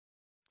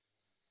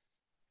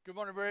Good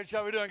morning, Bridge.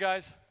 How we doing,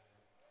 guys?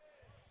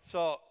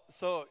 So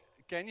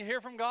can you hear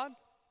from God?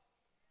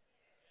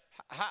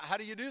 How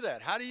do you do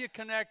that? How do you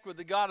connect with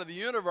the God of the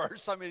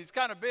universe? I mean, he's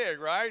kind of big,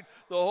 right?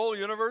 The whole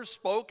universe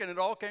spoke and it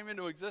all came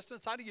into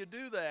existence. How do you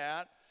do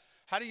that?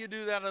 How do you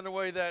do that in a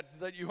way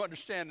that you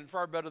understand and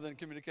far better than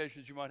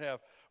communications you might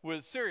have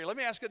with Siri? Let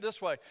me ask it this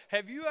way.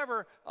 Have you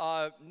ever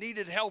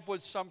needed help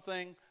with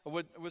something,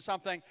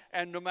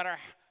 and no matter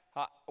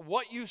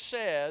what you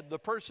said, the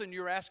person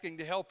you're asking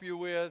to help you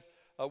with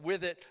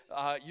it,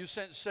 you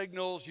sent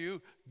signals,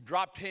 you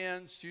dropped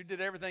hints, you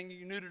did everything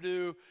you knew to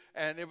do,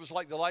 and it was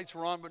like the lights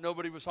were on but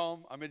nobody was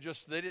home? I mean,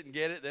 just they didn't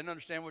get it. They didn't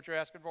understand what you're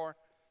asking for.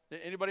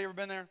 Anybody ever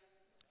been there?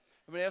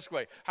 Let me ask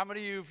away. How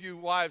many of you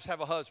wives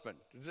have a husband?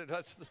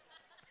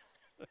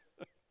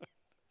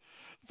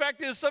 The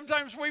fact is,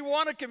 sometimes we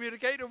want to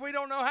communicate and we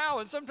don't know how,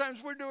 and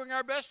sometimes we're doing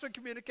our best to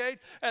communicate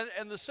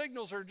and the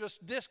signals are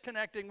just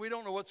disconnecting. We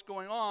don't know what's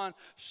going on.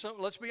 So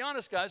let's be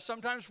honest, guys.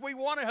 Sometimes we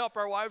want to help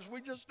our wives.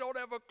 We just don't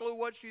have a clue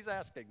what she's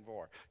asking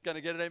for. Going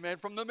to get an amen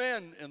from the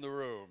men in the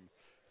room.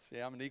 See,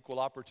 I'm an equal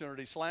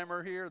opportunity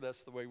slammer here.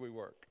 That's the way we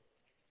work.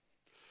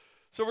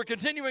 So we're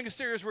continuing a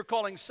series we're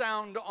calling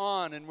Sound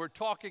On, and we're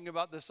talking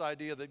about this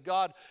idea that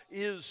God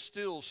is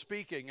still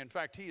speaking. In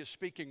fact, he is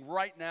speaking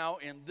right now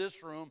in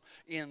this room,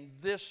 in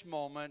this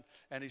moment,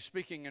 and he's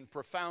speaking in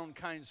profound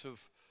kinds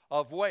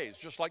of ways.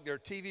 Just like there are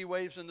TV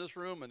waves in this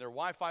room and there are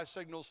Wi-Fi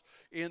signals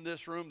in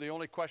this room, the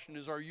only question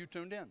is, are you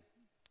tuned in?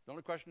 The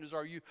only question is,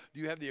 do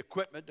you have the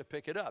equipment to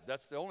pick it up?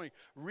 That's the only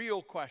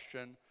real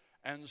question.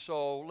 And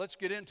so let's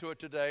get into it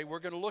today. We're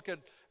going to look at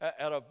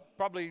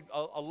probably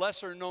a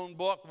lesser known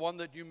book, one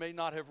that you may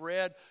not have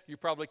read. You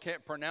probably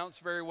can't pronounce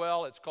very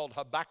well. It's called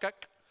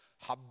Habakkuk,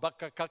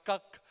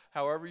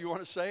 however you want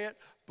to say it.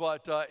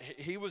 But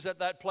he was at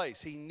that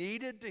place. He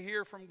needed to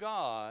hear from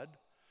God,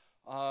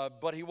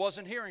 but he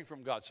wasn't hearing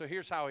from God. So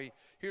here's how he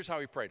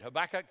prayed.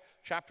 Habakkuk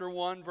chapter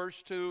 1,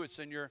 verse 2. It's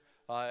in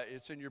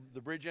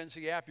the Bridge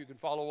NC app. You can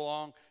follow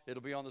along.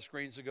 It'll be on the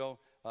screens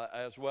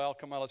as well.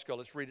 Come on, let's go.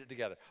 Let's read it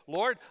together.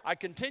 Lord, I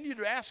continue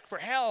to ask for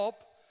help.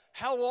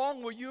 How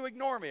long will you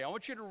ignore me? I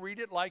want you to read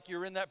it like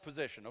you're in that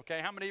position,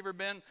 okay? How many have ever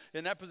been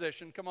in that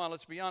position? Come on,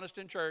 let's be honest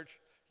in church.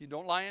 You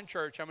don't lie in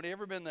church. How many have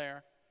ever been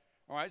there?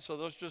 All right, so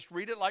let's just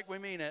read it like we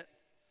mean it.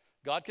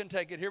 God can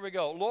take it. Here we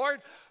go.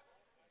 Lord,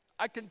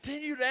 I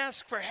continue to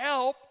ask for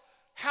help.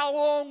 How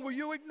long will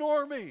you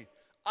ignore me?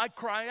 I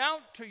cry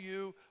out to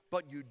you,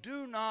 but you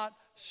do not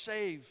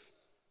save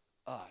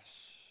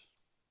us.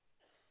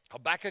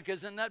 Habakkuk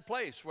is in that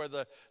place where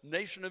the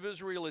nation of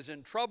Israel is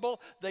in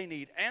trouble. They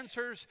need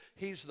answers.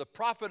 He's the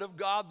prophet of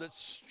God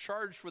that's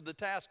charged with the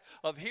task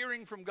of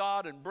hearing from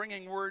God and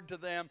bringing word to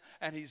them.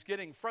 And he's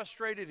getting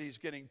frustrated. He's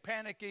getting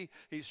panicky.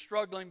 He's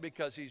struggling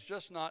because he's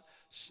just not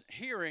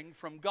hearing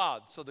from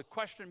God. So the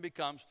question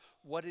becomes,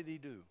 what did he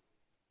do?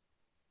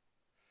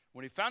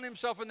 When he found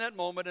himself in that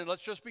moment, and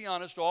let's just be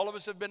honest, all of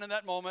us have been in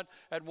that moment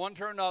at one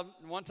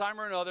time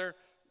or another.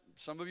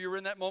 Some of you are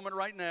in that moment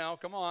right now.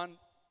 Come on.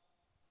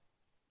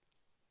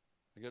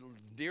 I get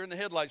a deer in the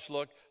headlights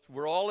look.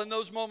 We're all in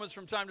those moments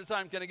from time to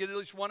time. Can I get at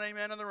least one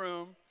amen in the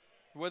room?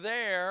 We're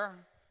there.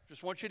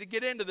 Just want you to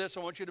get into this.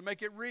 I want you to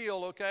make it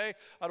real, okay?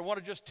 I don't want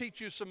to just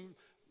teach you some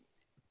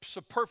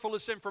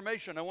superfluous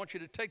information. I want you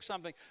to take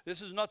something.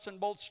 This is nuts and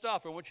bolts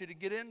stuff. I want you to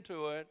get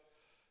into it.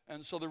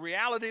 And so the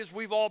reality is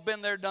we've all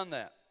been there, done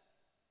that.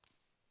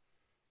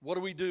 What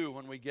do we do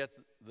when we get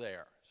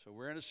there? So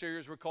we're in a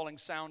series we're calling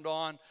Sound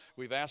On.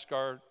 We've asked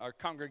our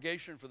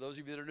congregation, for those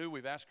of you that are new,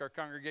 we've asked our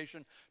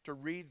congregation to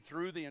read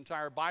through the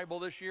entire Bible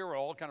this year. We're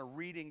all kind of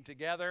reading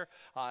together.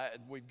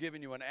 We've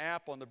given you an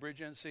app on the Bridge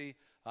NC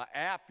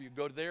app. You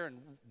go there and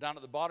down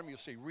at the bottom you'll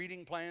see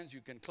reading plans. You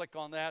can click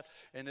on that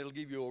and it'll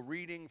give you a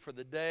reading for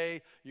the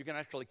day. You can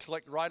actually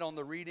click right on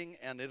the reading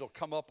and it'll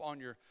come up on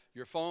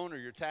your phone or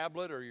your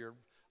tablet or your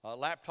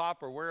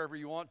laptop or wherever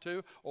you want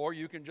to, or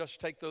you can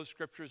just take those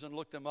scriptures and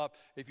look them up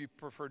if you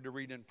prefer to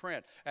read in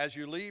print. As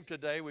you leave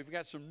today, we've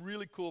got some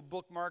really cool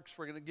bookmarks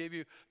we're going to give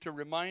you to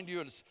remind you,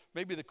 and it's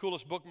maybe the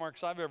coolest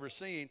bookmarks I've ever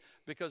seen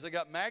because they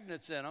got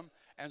magnets in them.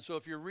 And so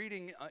if you're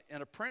reading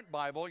in a print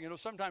Bible, you know,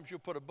 sometimes you'll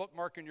put a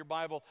bookmark in your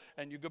Bible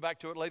and you go back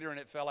to it later and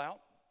it fell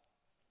out.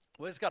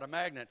 Well, it's got a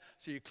magnet,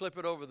 so you clip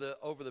it over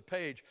the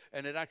page,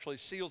 and it actually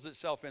seals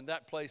itself in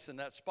that place, in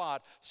that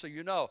spot, so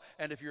you know.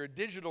 And if you're a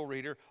digital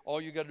reader,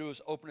 all you got to do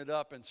is open it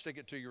up and stick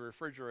it to your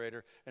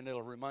refrigerator, and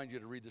it'll remind you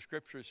to read the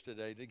scriptures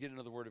today, to get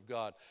into the Word of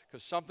God,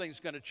 because something's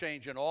going to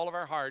change in all of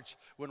our hearts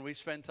when we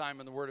spend time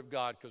in the Word of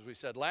God, because we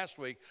said last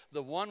week,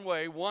 the one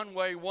way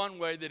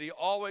that he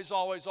always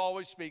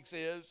speaks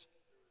is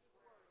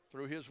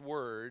through his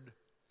Word,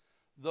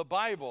 the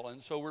Bible.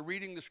 And so we're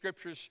reading the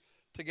scriptures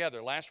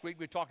together. Last week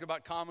we talked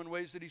about common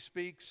ways that he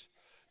speaks.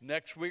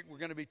 Next week we're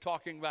going to be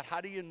talking about how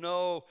do you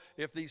know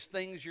if these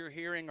things you're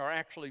hearing are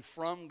actually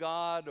from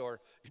God or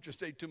you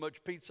just ate too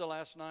much pizza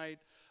last night.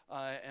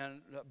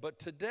 But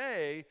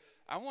today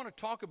I want to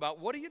talk about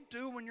what do you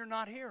do when you're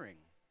not hearing?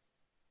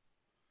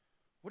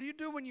 What do you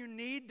do when you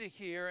need to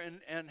hear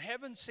and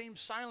heaven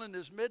seems silent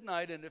as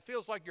midnight and it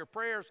feels like your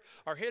prayers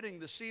are hitting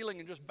the ceiling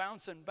and just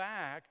bouncing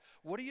back?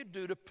 What do you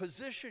do to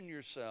position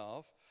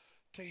yourself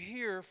to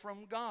hear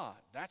from God?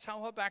 That's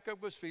how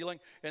Habakkuk was feeling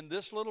in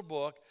this little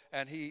book,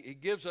 and he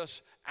gives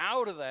us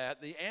out of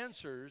that the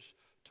answers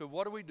to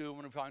what do we do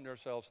when we find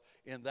ourselves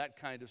in that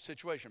kind of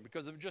situation.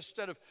 Because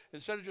instead of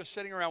just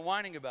sitting around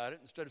whining about it,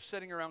 instead of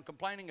sitting around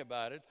complaining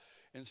about it,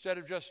 instead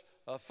of just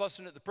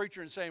fussing at the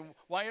preacher and saying,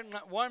 why am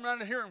I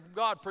not hearing from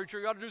God, preacher?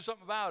 You got to do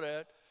something about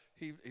it.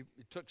 He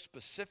took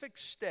specific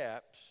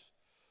steps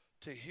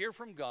to hear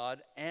from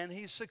God, and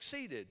he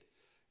succeeded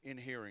in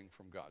hearing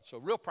from God. So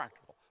real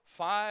practical.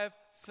 5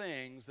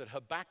 things that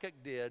Habakkuk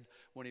did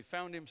when he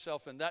found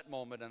himself in that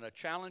moment. And I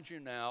challenge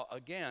you now,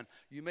 again,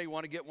 you may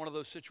want to get one of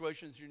those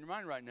situations in your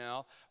mind right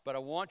now, but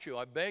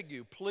I beg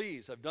you,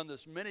 please, I've done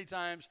this many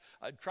times.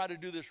 I try to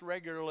do this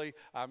regularly.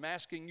 I'm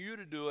asking you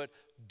to do it.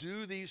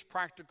 Do these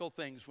practical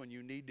things when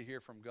you need to hear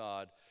from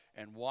God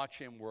and watch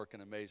him work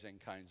in amazing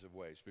kinds of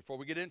ways. Before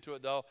we get into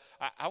it, though,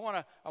 I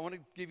want to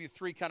give you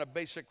 3 kind of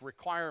basic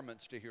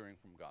requirements to hearing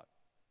from God.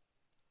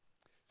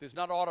 So it's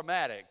not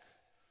automatic.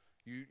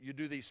 You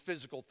do these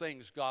physical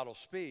things, God will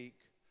speak.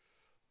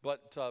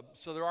 But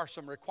so there are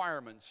some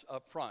requirements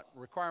up front.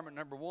 Requirement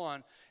number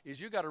 1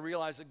 is you got to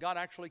realize that God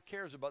actually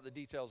cares about the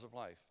details of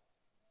life.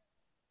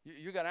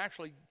 You got to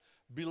actually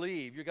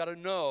believe. You got to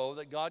know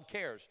that God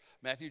cares.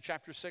 Matthew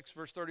chapter 6,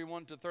 verse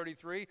 31 to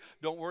 33.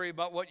 Don't worry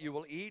about what you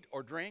will eat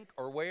or drink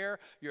or wear.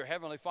 Your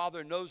heavenly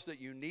Father knows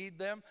that you need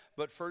them.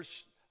 But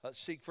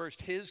seek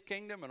first his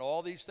kingdom, and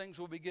all these things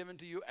will be given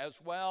to you as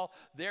well.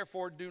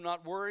 Therefore, do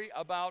not worry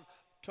about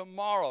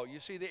tomorrow. You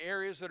see the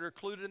areas that are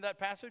included in that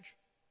passage?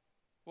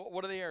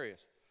 What are the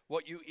areas?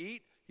 What you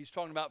eat, he's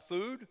talking about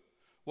food.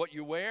 What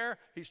you wear,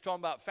 he's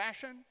talking about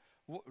fashion.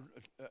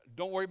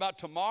 Don't worry about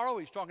tomorrow,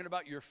 he's talking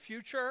about your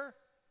future.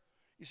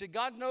 You see,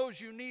 God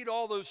knows you need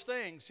all those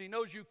things. He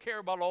knows you care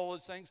about all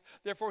those things.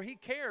 Therefore, he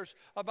cares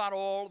about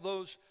all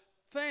those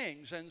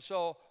things. And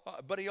so,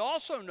 but he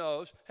also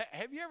knows,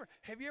 have you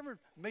ever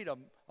made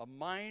a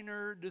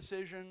minor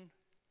decision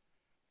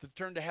that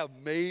turned to have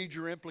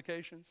major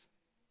implications?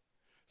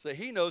 So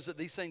he knows that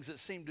these things that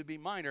seem to be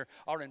minor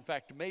are in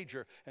fact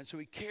major. And so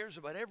he cares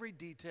about every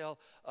detail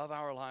of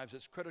our lives.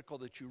 It's critical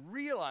that you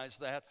realize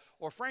that,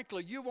 or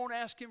frankly, you won't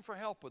ask him for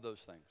help with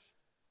those things.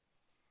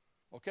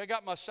 Okay, I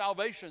got my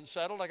salvation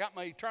settled. I got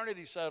my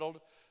eternity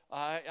settled.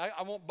 I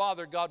won't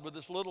bother God with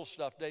this little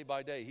stuff day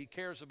by day. He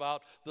cares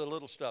about the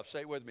little stuff.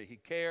 Say it with me. He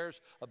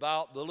cares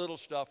about the little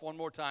stuff. One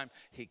more time.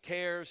 He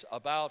cares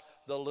about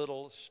the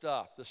little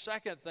stuff. The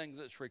second thing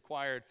that's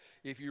required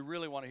if you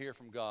really want to hear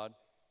from God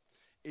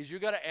is you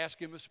got to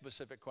ask him a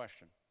specific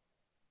question.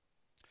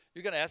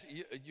 You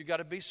got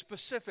to be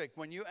specific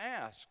when you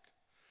ask.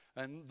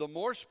 And the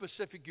more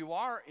specific you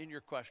are in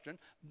your question,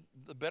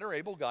 the better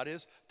able God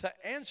is to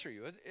answer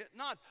you.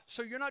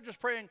 So you're not just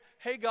praying,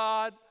 hey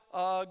God,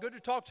 good to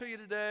talk to you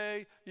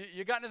today.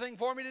 You got anything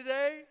for me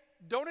today?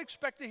 Don't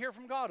expect to hear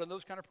from God in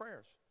those kind of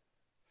prayers.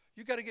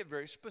 You got to get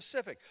very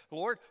specific.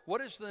 Lord, what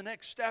is the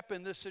next step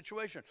in this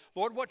situation?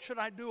 Lord, what should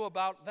I do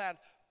about that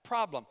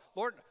problem?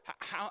 Lord,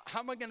 how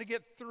am I going to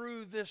get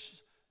through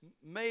this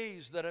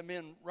maze that I'm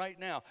in right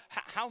now?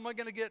 How am I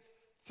going to get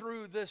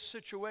through this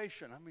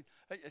situation? I mean,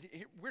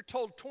 we're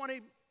told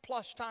 20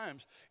 plus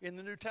times in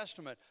the New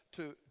Testament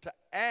to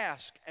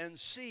ask and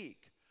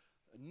seek,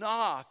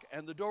 knock,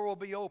 and the door will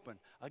be open.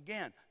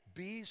 Again,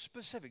 be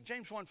specific.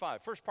 James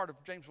 1:5, first part of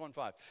James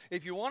 1:5.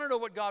 If you want to know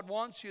what God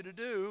wants you to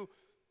do,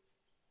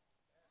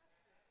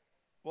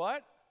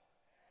 what?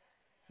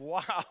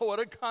 Wow, what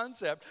a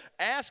concept.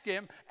 Ask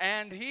him,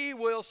 and he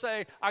will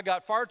say, I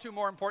got far too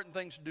more important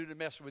things to do to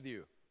mess with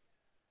you.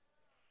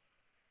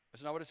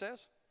 Isn't that what it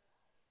says?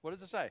 What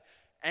does it say?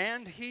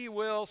 And he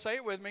will, say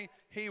it with me,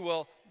 he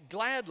will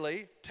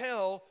gladly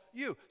tell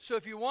you. So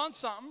if you want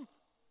something,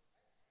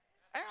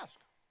 ask.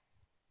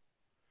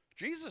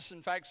 Jesus,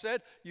 in fact,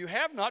 said, you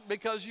have not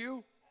because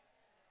you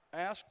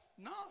ask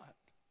not.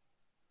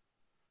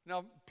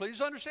 Now, please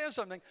understand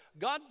something.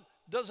 God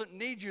doesn't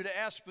need you to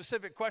ask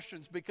specific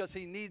questions because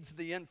he needs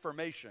the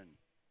information.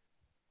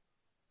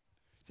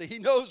 See, he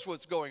knows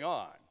what's going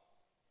on.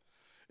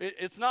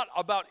 It's not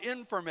about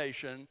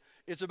information,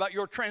 it's about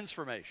your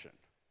transformation.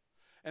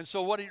 And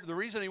so the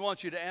reason he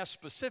wants you to ask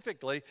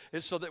specifically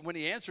is so that when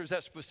he answers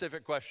that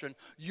specific question,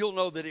 you'll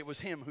know that it was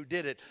him who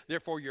did it.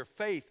 Therefore, your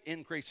faith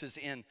increases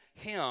in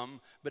him.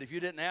 But if you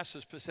didn't ask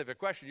a specific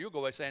question, you'll go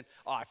away saying,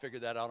 oh, I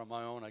figured that out on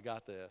my own. I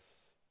got this.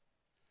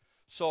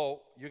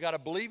 So you got to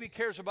believe he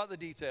cares about the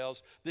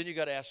details. Then you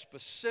got to ask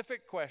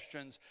specific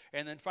questions.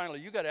 And then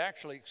finally, you got to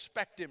actually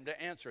expect him to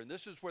answer. And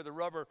this is where the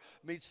rubber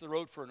meets the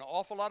road for an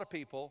awful lot of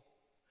people.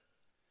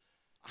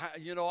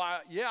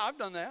 I've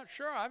done that.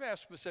 Sure, I've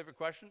asked specific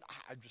questions.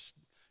 I just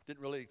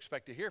didn't really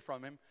expect to hear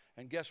from him.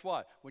 And guess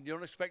what? When you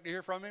don't expect to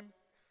hear from him,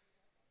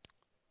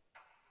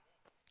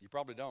 you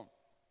probably don't.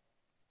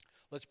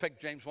 Let's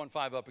pick James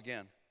 1:5 up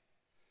again.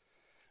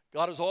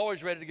 God is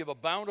always ready to give a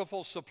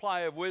bountiful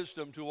supply of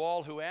wisdom to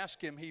all who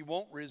ask him. He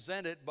won't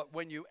resent it, but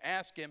when you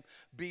ask him,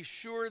 be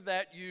sure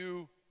that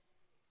you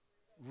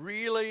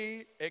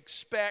really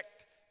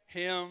expect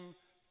him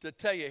to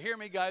tell you. Hear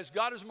me, guys.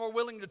 God is more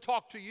willing to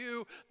talk to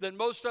you than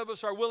most of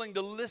us are willing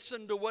to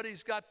listen to what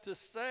he's got to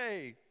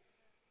say.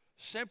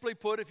 Simply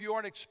put, if you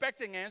aren't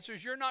expecting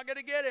answers, you're not going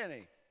to get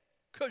any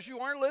because you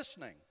aren't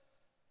listening.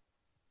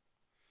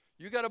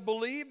 You got to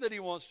believe that he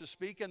wants to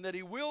speak and that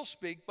he will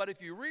speak, but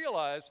if you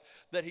realize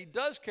that he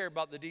does care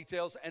about the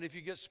details, and if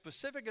you get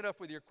specific enough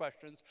with your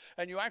questions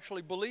and you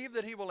actually believe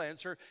that he will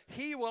answer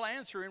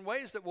in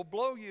ways that will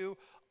blow you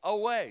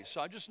away. So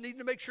I just need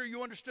to make sure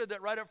you understood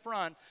that right up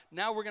front.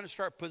 Now we're going to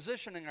start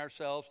positioning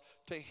ourselves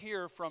to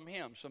hear from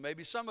him. So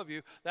maybe some of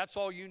you, that's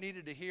all you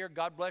needed to hear.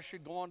 God bless you.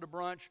 Go on to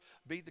brunch.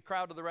 Beat the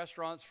crowd to the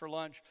restaurants for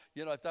lunch,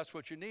 if that's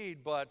what you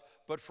need. But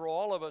for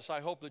all of us,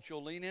 I hope that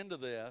you'll lean into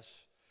this.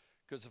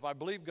 Because if I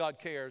believe God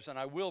cares, and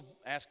I will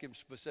ask him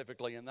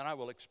specifically, and then I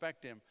will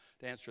expect him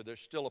to answer, there's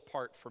still a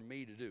part for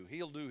me to do.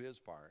 He'll do his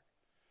part,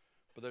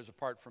 but there's a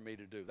part for me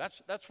to do.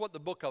 That's what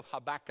the book of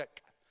Habakkuk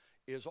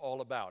is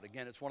all about.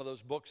 Again, it's one of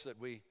those books that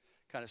we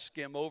kind of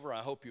skim over. I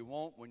hope you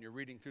won't when you're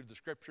reading through the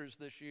scriptures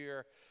this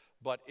year,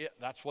 but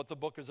that's what the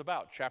book is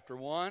about. Chapter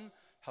 1,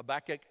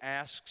 Habakkuk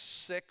asks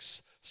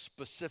 6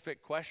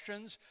 specific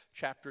questions.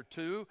 Chapter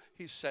 2,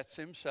 he sets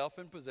himself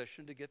in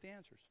position to get the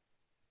answers.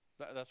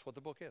 That's what the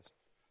book is.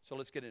 So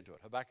let's get into it.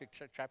 Habakkuk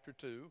chapter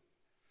 2,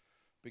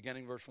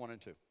 beginning verse 1 and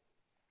 2.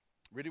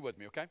 Read it with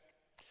me, okay?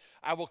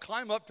 I will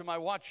climb up to my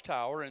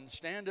watchtower and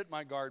stand at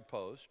my guard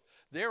post.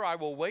 There I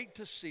will wait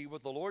to see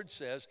what the Lord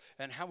says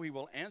and how he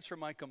will answer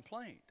my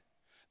complaint.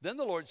 Then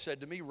the Lord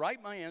said to me,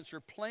 write my answer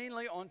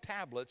plainly on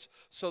tablets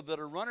so that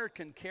a runner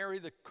can carry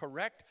the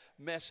correct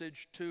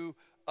message to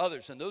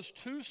others. And those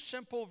 2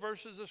 simple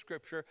verses of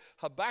Scripture,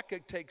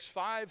 Habakkuk takes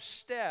 5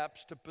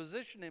 steps to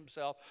position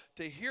himself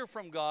to hear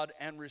from God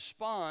and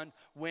respond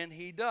when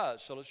he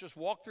does. So let's just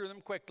walk through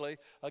them quickly.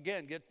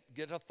 Again,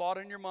 get a thought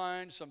in your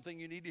mind, something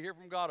you need to hear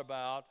from God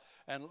about,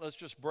 and let's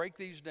just break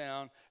these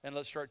down and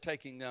let's start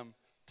taking them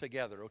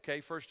together, okay?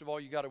 First of all,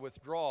 you got to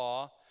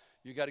withdraw.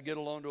 You got to get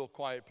alone to a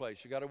quiet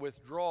place. You got to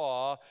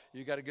withdraw.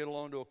 You got to get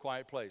alone to a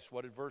quiet place.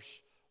 What did verse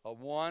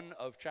 1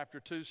 of chapter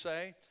 2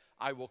 say?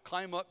 I will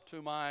climb up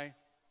to my...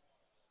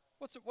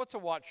 What's a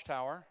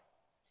watchtower?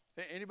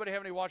 Anybody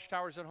have any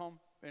watchtowers at home?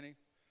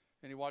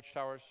 Any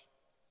watchtowers?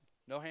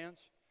 No hands?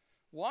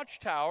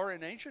 Watchtower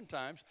in ancient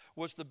times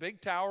was the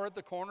big tower at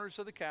the corners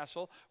of the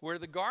castle where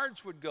the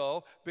guards would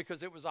go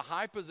because it was a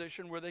high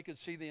position where they could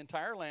see the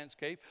entire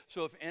landscape.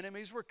 So if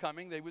enemies were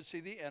coming, they would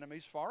see the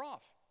enemies far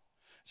off.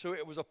 So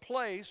it was a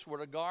place where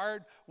a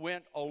guard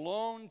went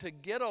alone to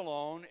get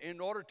alone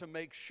in order to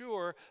make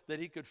sure that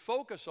he could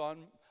focus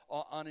on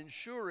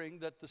ensuring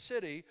that the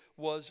city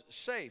was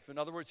safe. In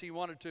other words, he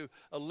wanted to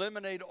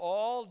eliminate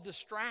all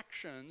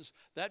distractions.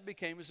 That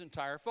became his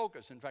entire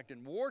focus. In fact,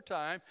 in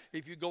wartime,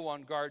 if you go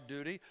on guard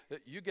duty,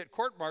 you get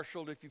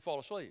court-martialed if you fall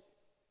asleep.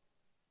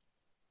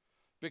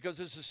 Because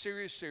it's a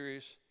serious,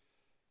 serious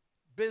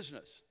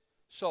business.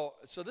 So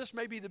this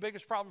may be the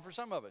biggest problem for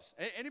some of us.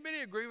 Anybody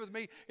agree with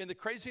me in the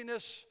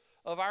craziness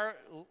of our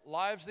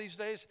lives these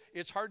days?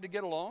 It's hard to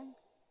get alone.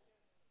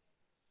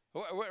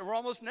 We're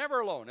almost never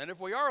alone. And if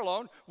we are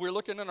alone, we're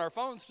looking in our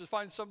phones to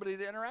find somebody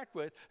to interact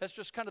with. That's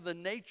just kind of the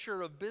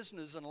nature of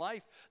business and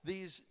life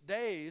these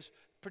days,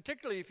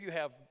 particularly if you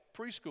have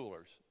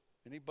preschoolers.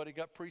 Anybody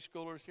got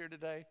preschoolers here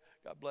today?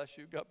 God bless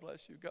you, God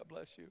bless you, God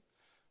bless you.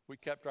 We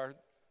kept our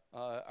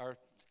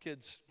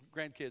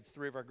grandkids,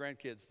 3 of our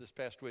grandkids this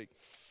past week.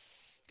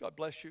 God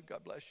bless you,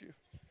 God bless you.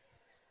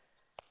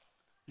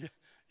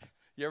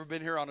 You ever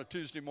been here on a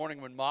Tuesday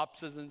morning when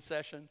MOPS is in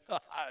session?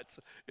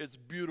 It's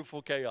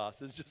beautiful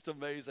chaos. It's just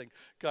amazing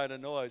kind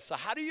of noise. So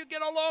how do you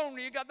get alone?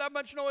 You got that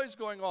much noise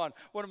going on.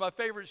 One of my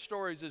favorite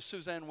stories is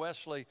Suzanne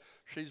Wesley.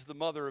 She's the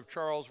mother of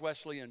Charles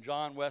Wesley and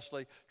John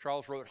Wesley.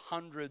 Charles wrote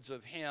hundreds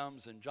of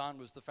hymns, and John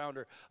was the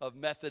founder of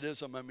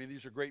Methodism. I mean,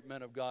 these are great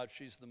men of God.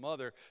 She's the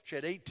mother. She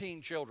had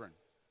 18 children.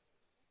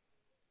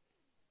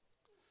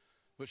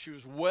 But she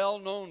was well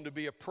known to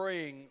be a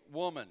praying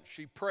woman.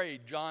 She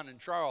prayed John and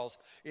Charles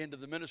into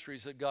the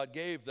ministries that God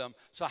gave them.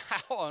 So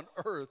how on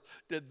earth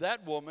did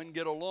that woman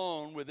get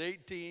alone with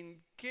 18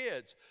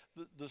 kids?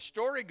 The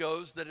story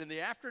goes that in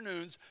the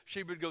afternoons,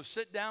 she would go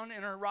sit down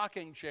in her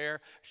rocking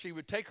chair. She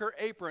would take her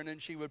apron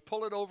and she would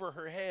pull it over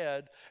her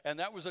head. And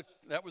that was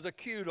a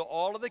cue to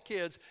all of the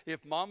kids.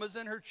 If mama's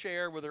in her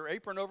chair with her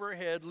apron over her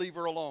head, leave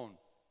her alone.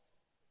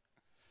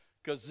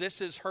 Because this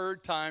is her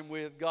time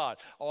with God.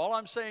 All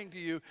I'm saying to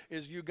you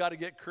is you got to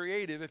get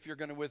creative if you're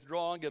going to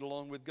withdraw and get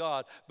alone with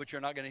God, but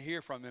you're not going to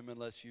hear from him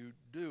unless you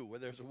do. Where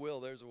there's a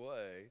will, there's a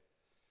way.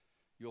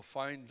 You'll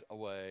find a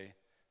way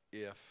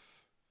if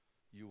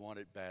you want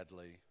it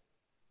badly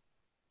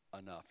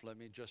enough. Let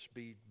me just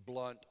be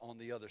blunt on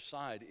the other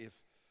side. If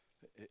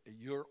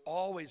you're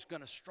always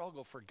going to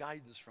struggle for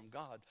guidance from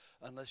God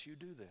unless you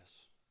do this.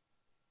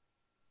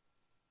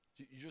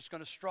 You're just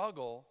going to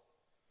struggle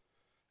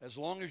as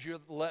long as you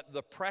let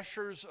the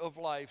pressures of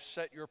life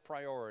set your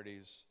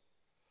priorities.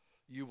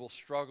 you will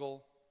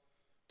struggle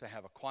to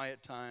have a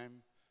quiet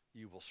time.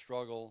 You will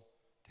struggle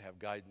to have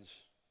guidance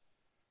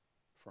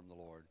from the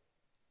Lord.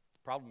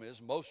 The problem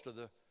is most of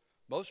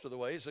the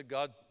ways that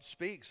God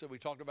speaks that we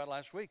talked about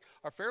last week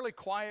are fairly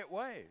quiet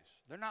ways.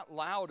 They're not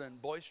loud and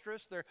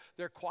boisterous.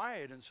 They're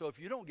quiet. And so if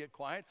you don't get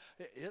quiet,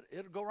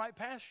 it'll go right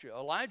past you.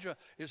 Elijah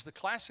is the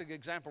classic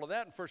example of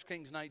that in 1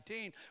 Kings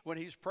 19 when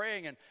he's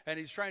praying and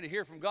he's trying to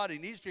hear from God. He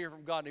needs to hear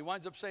from God. And he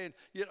winds up saying,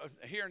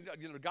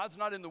 God's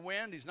not in the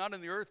wind. He's not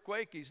in the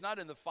earthquake. He's not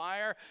in the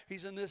fire.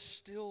 He's in this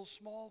still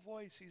small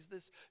voice. He's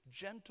this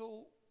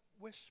gentle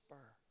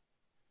whisper.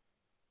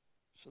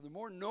 So the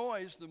more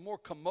noise, the more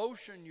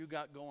commotion you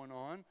got going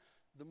on,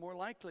 the more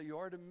likely you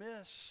are to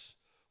miss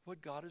what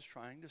God is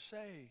trying to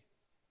say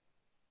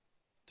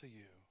to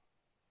you.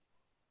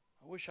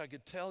 I wish I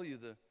could tell you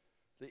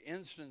the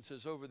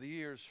instances over the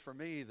years for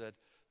me that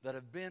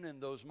have been in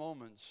those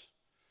moments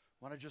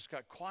when I just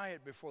got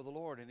quiet before the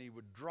Lord and he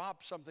would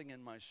drop something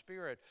in my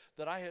spirit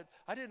that I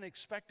didn't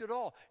expect at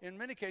all. In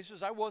many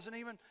cases, I wasn't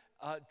even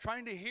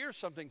trying to hear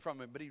something from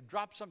him, but he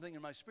dropped something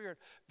in my spirit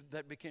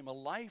that became a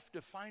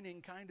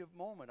life-defining kind of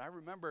moment. I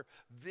remember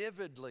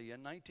vividly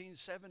in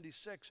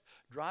 1976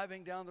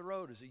 driving down the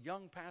road as a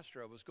young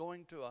pastor. I was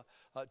going to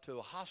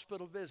a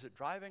hospital visit,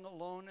 driving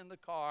alone in the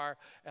car,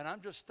 and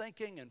I'm just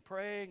thinking and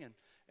praying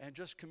and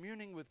just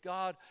communing with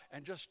God,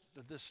 and just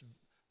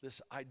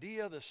this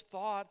idea, this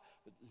thought,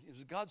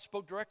 God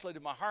spoke directly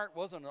to my heart. It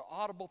wasn't an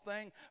audible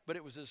thing, but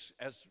it was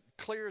as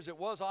clear as it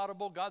was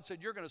audible. God said,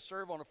 you're going to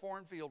serve on a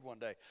foreign field one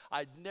day.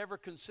 I'd never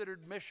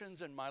considered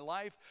missions in my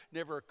life.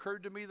 Never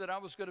occurred to me that I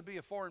was going to be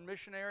a foreign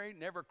missionary.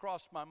 Never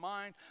crossed my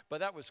mind, but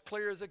that was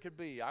clear as it could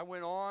be. I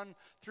went on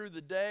through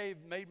the day,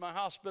 made my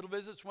hospital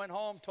visits, went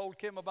home, told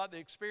Kim about the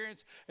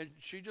experience, and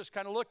she just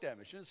kind of looked at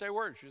me. She didn't say a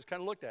word. She just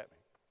kind of looked at me.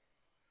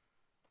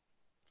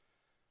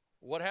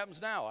 What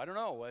happens now? I don't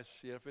know.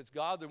 If it's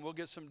God, then we'll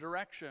get some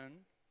direction.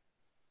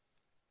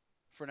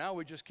 For now,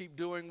 we just keep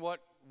doing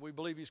what we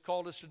believe he's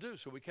called us to do.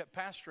 So we kept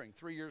pastoring.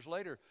 3 years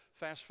later,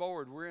 fast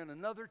forward, we're in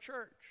another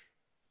church.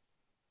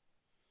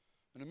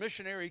 And a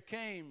missionary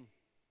came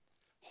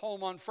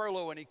home on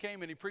furlough, and he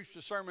came and he preached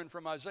a sermon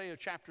from Isaiah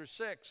chapter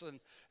 6,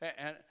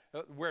 and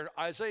where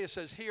Isaiah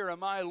says, here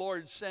am I,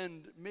 Lord,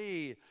 send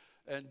me.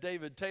 And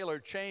David Taylor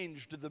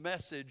changed the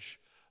message.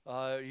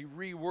 He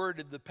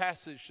reworded the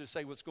passage to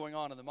say what's going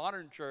on in the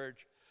modern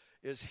church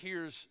is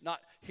here's not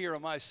here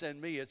am I,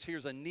 send me. It's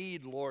here's a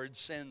need, Lord,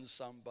 send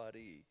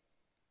somebody.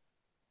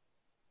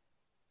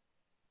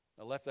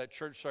 I left that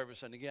church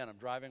service, and again, I'm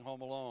driving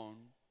home alone.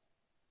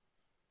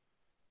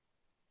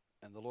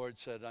 And the Lord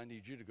said, I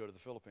need you to go to the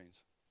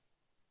Philippines.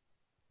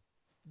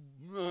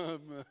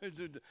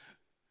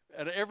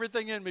 And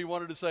everything in me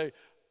wanted to say,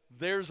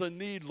 there's a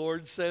need,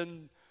 Lord,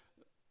 send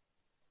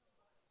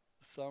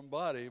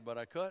somebody, but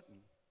I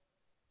couldn't.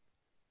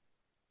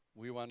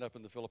 We wound up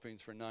in the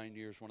Philippines for 9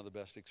 years, one of the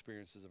best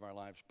experiences of our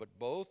lives. But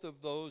both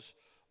of those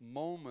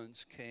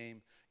moments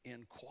came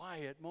in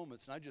quiet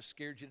moments. And I just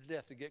scared you to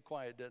death to get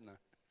quiet, didn't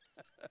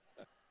I?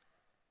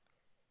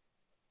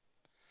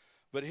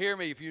 But hear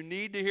me, if you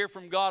need to hear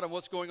from God and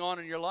what's going on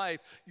in your life,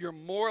 you're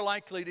more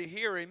likely to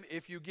hear him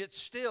if you get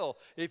still,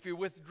 if you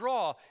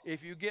withdraw,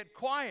 if you get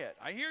quiet.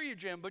 I hear you,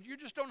 Jim, but you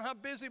just don't know how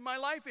busy my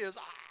life is.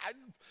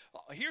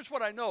 Here's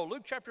what I know.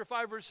 Luke chapter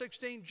 5, verse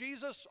 16,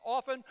 Jesus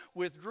often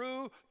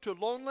withdrew to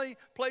lonely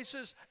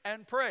places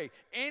and prayed.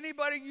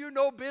 Anybody you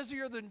know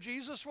busier than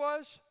Jesus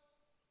was?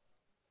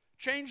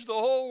 Changed the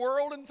whole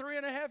world in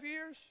 3.5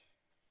 years?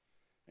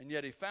 And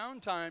yet he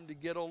found time to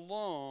get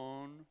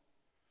alone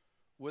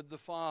with the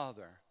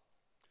Father.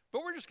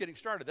 But we're just getting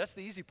started. That's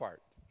the easy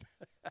part.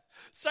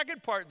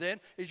 Second part then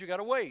is you got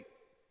to wait.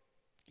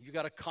 You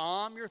got to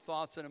calm your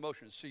thoughts and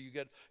emotions. So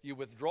you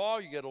withdraw,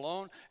 you get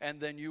alone, and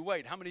then you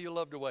wait. How many of you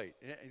love to wait?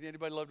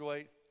 Anybody love to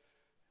wait?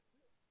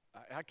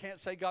 I can't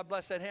say God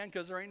bless that hand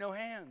because there ain't no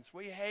hands.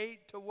 We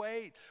hate to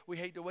wait. We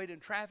hate to wait in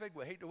traffic.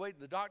 We hate to wait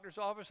in the doctor's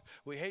office.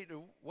 We hate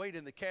to wait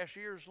in the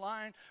cashier's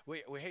line.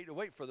 We hate to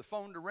wait for the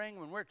phone to ring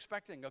when we're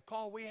expecting a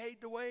call. We hate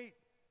to wait.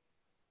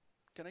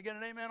 Can I get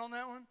an amen on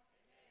that one?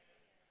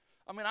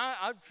 I mean,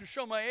 I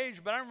show my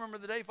age, but I remember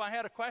the day if I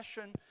had a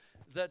question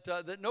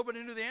that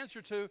nobody knew the answer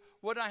to,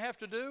 what did I have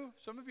to do?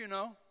 Some of you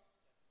know.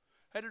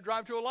 I had to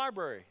drive to a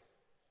library.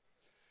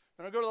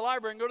 And I'd go to the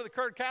library and go to the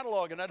current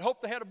catalog, and I'd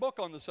hope they had a book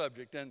on the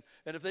subject. And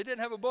if they didn't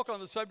have a book on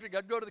the subject,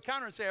 I'd go to the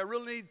counter and say, I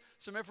really need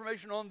some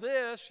information on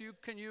this. You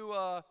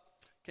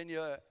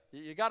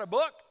got a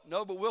book?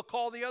 No, but we'll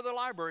call the other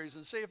libraries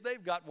and see if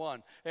they've got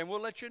one. And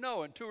we'll let you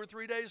know. And 2 or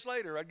 3 days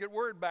later, I'd get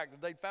word back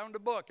that they'd found a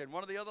book in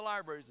one of the other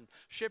libraries and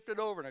shipped it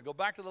over. And I'd go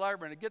back to the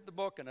library and I'd get the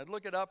book and I'd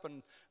look it up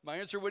and my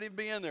answer wouldn't even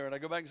be in there. And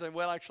I'd go back and say,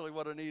 well, actually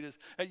what I need is,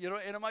 and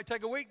it might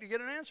take a week to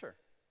get an answer.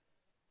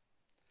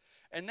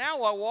 And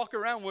now I walk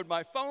around with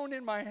my phone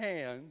in my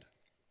hand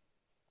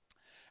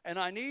and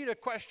I need a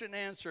question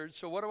answered.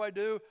 So what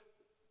do?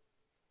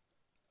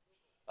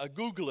 I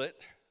Google it.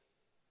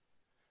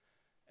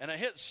 And I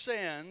hit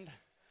send,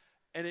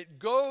 and it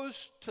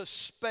goes to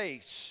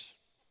space.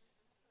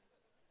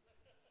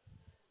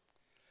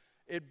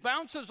 It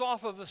bounces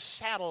off of a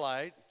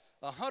satellite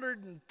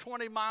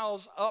 120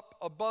 miles up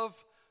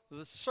above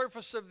the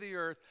surface of the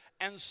earth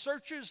and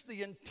searches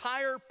the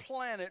entire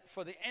planet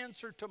for the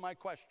answer to my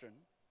question.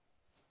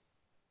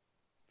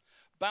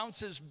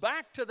 Bounces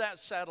back to that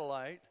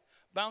satellite,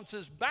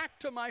 bounces back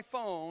to my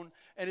phone,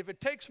 and if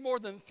it takes more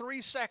than 3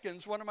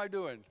 seconds, what am I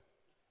doing?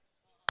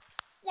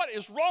 What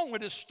is wrong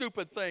with this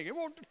stupid thing? It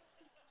won't.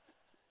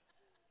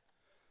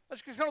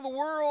 That's kind of the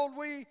world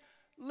we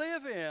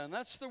live in.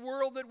 That's the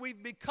world that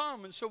we've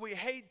become, and so we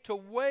hate to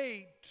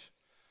wait.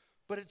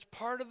 But it's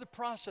part of the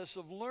process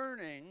of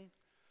learning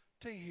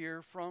to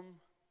hear from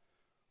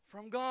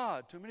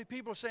God. Too many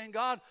people are saying,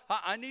 God,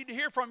 I need to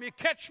hear from you.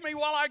 Catch me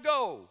while I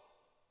go.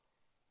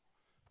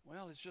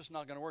 Well, it's just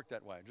not going to work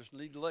that way. I just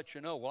need to let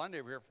you know, well, I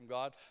never hear from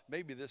God.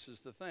 Maybe this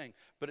is the thing.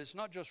 But it's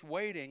not just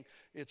waiting.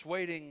 It's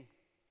waiting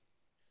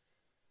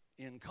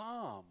in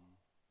calm.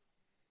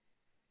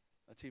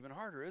 That's even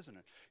harder, isn't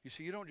it? You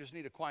see, you don't just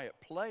need a quiet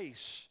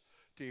place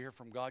to hear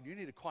from God. You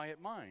need a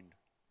quiet mind.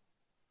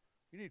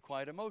 You need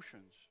quiet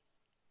emotions.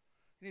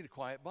 You need a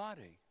quiet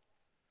body.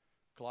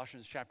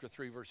 Colossians chapter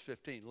 3, verse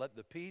 15. Let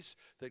the peace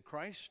that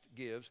Christ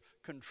gives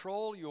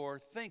control your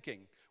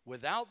thinking.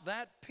 Without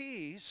that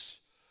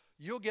peace,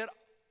 you'll get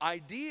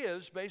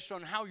ideas based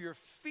on how you're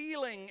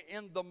feeling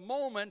in the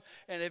moment.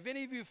 And have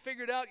any of you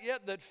figured out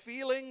yet that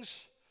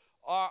feelings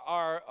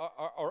are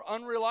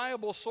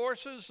unreliable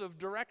sources of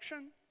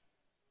direction?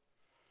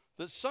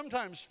 That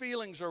sometimes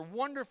feelings are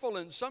wonderful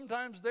and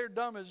sometimes they're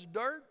dumb as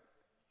dirt?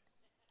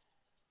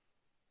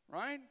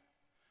 Right?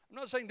 I'm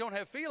not saying don't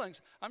have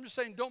feelings. I'm just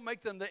saying don't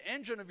make them the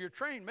engine of your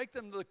train. Make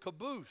them the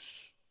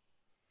caboose.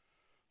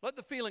 Let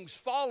the feelings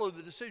follow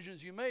the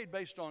decisions you made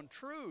based on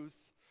truth.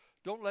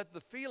 Don't let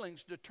the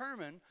feelings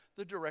determine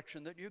the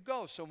direction that you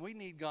go. So we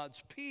need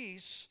God's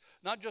peace,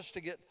 not just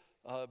to get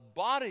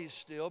bodies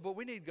still, but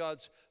we need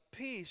God's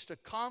peace to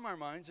calm our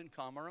minds and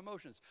calm our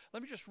emotions.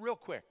 Let me just real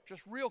quick,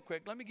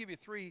 let me give you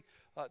three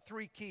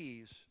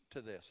keys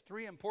to this,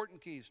 3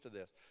 important keys to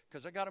this,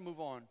 because I got to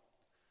move on.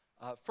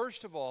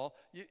 First of all,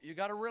 you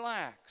got to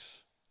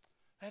relax.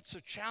 That's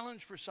a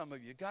challenge for some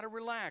of you. You got to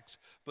relax.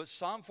 But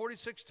Psalm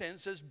 46:10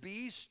 says,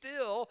 be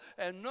still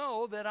and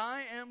know that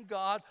I am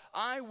God.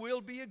 I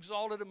will be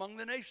exalted among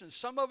the nations.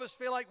 Some of us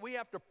feel like we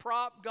have to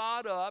prop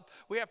God up.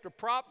 We have to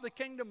prop the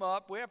kingdom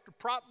up. We have to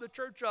prop the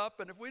church up.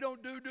 And if we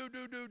don't do,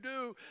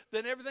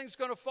 then everything's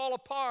going to fall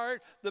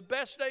apart. The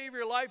best day of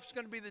your life is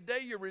going to be the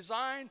day you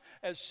resign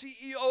as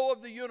CEO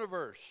of the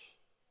universe.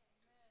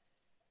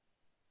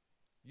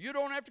 You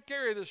don't have to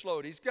carry this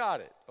load. He's got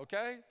it,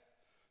 okay?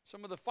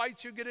 Some of the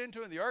fights you get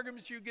into and the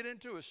arguments you get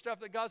into is stuff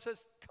that God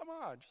says, come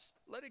on, just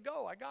let it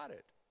go. I got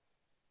it.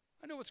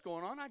 I know what's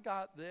going on. I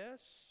got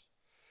this.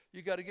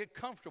 You got to get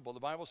comfortable. The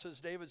Bible says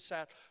David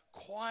sat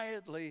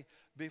quietly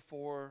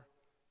before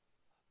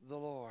the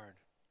Lord.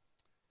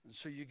 And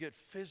so you get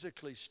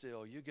physically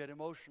still. You get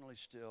emotionally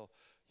still.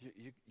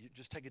 You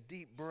just take a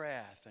deep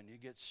breath and you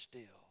get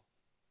still.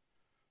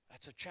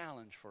 That's a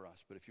challenge for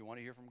us. But if you want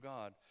to hear from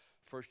God,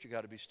 first you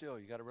got to be still.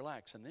 You got to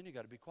relax. And then you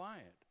got to be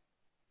quiet.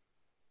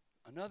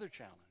 Another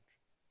challenge.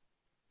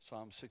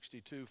 Psalm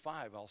 62:5.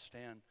 I'll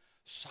stand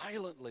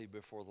silently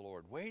before the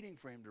Lord, waiting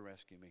for him to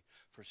rescue me,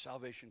 for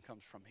salvation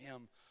comes from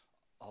him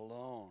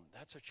alone.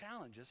 That's a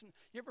challenge, isn't it?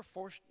 You ever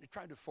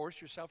tried to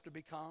force yourself to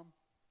be calm?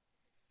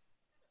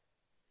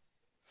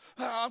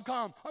 I'm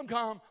calm. I'm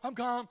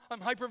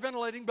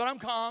hyperventilating, but I'm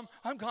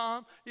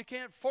calm. You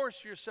can't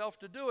force yourself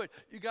to do it.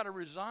 You got to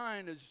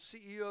resign as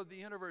CEO of the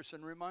universe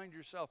and remind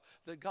yourself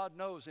that God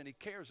knows and he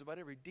cares about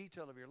every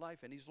detail of your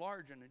life and he's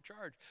large and in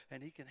charge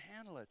and he can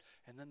handle it.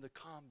 And then the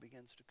calm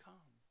begins to come.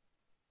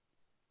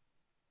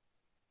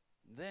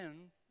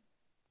 Then,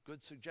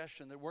 good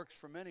suggestion that works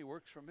for many,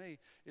 works for me,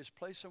 is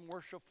play some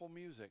worshipful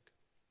music.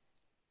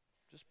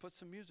 Just put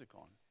some music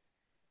on.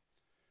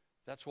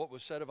 That's what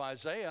was said of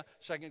Isaiah,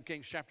 2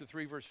 Kings chapter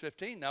 3, verse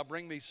 15. Now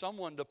bring me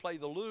someone to play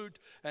the lute.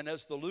 And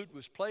as the lute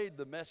was played,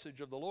 the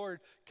message of the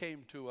Lord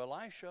came to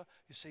Elisha.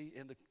 You see,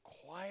 in the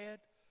quiet,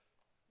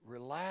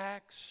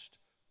 relaxed,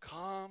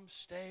 calm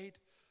state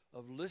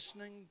of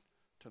listening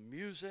to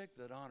music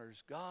that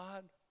honors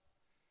God,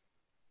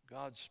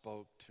 God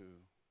spoke to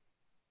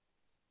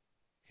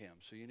him.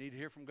 So you need to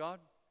hear from God?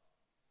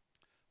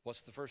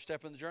 What's the first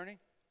step in the journey?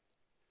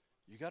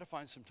 You got to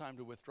find some time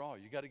to withdraw.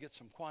 You got to get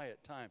some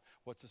quiet time.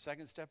 What's the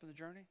second step in the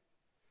journey?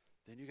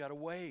 Then you got to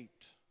wait.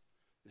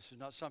 This is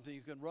not something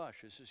you can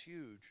rush. This is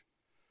huge.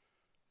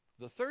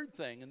 The third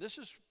thing, and this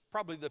is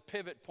probably the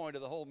pivot point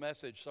of the whole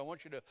message, so I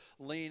want you to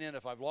lean in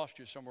if I've lost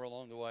you somewhere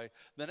along the way.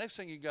 The next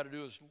thing you got to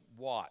do is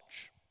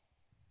watch.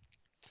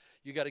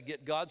 You got to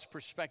get God's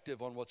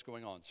perspective on what's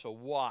going on. So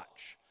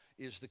watch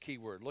is the key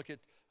word. Look at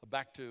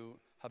back to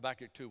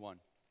Habakkuk 2:1.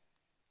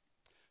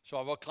 So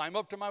I will climb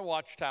up to my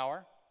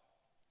watchtower.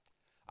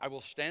 I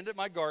will stand at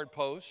my guard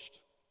post.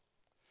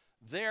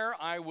 There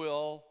I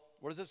will,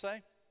 what does it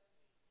say?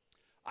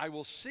 I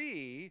will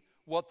see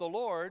what the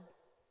Lord,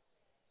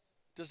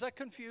 does that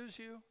confuse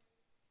you?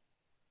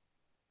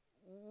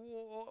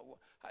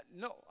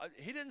 No,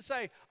 he didn't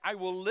say, I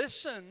will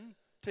listen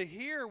to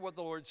hear what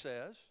the Lord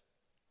says.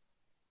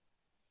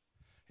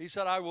 He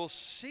said, I will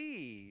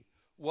see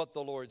what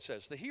the Lord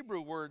says. The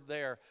Hebrew word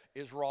there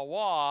is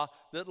rawah,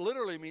 that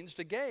literally means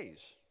to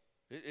gaze.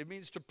 It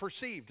means to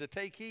perceive, to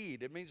take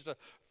heed. It means to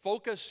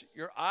focus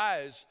your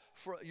eyes.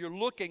 You're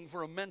looking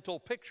for a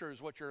mental picture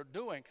is what you're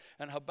doing.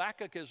 And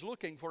Habakkuk is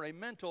looking for a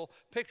mental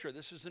picture.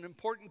 This is an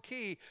important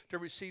key to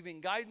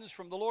receiving guidance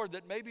from the Lord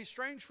that may be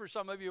strange for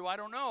some of you, I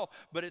don't know.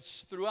 But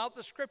it's throughout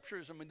the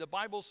Scriptures. I mean, the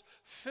Bible's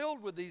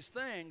filled with these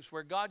things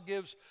where God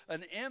gives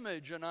an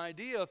image, an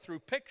idea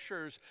through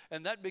pictures,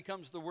 and that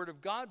becomes the Word of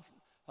God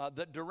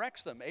that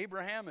directs them.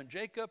 Abraham and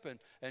Jacob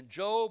and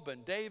Job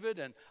and David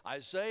and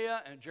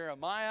Isaiah and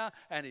Jeremiah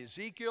and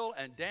Ezekiel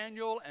and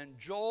Daniel and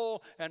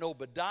Joel and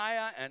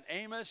Obadiah and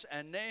Amos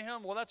and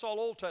Nahum. Well, that's all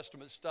Old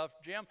Testament stuff,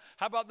 Jim.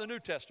 How about the New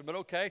Testament?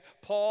 Okay,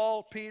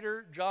 Paul,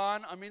 Peter,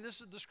 John. I mean,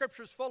 the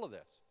Scripture's full of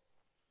this.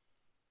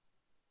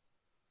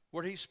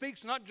 Where he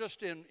speaks not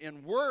just in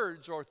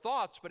words or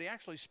thoughts, but he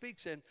actually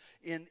speaks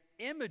in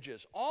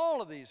images.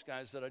 All of these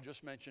guys that I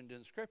just mentioned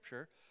in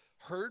Scripture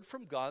heard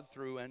from God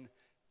through an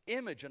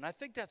image. And I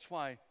think that's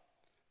why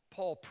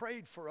Paul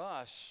prayed for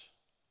us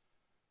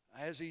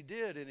as he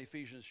did in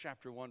Ephesians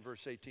chapter 1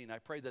 verse 18. I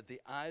pray that the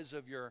eyes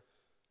of your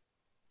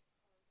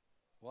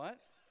what?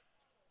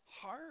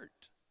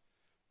 Heart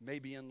may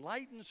be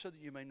enlightened so that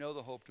you may know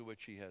the hope to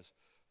which he has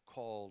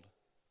called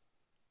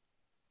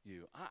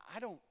you.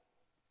 I don't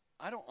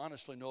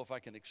honestly know if I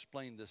can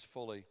explain this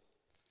fully.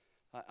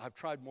 I've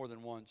tried more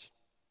than once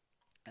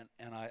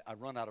and I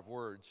run out of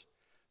words.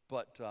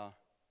 But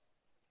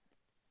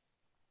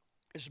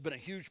this has been a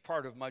huge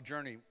part of my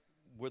journey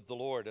with the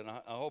Lord, and I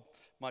hope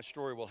my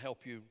story will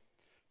help you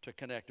to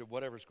connect to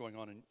whatever's going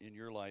on in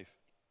your life.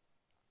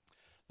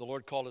 The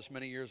Lord called us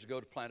many years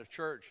ago to plant a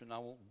church, and I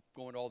won't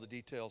go into all the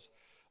details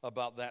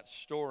about that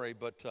story,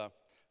 but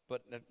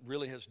it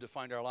really has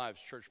defined our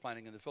lives. Church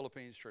planting in the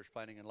Philippines, church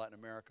planting in Latin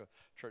America,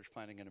 church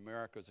planting in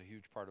America is a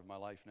huge part of my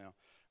life now.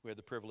 We had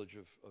the privilege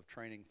of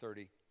training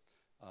 30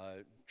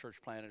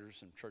 church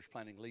planters and church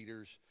planting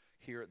leaders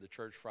here at the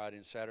church Friday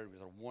and Saturday. It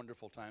was a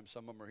wonderful time.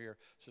 Some of them are here.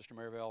 Sister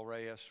Maribel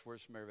Reyes.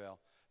 Where's Maribel?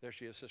 There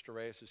she is. Sister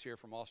Reyes is here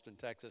from Austin,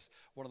 Texas.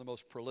 One of the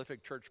most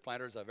prolific church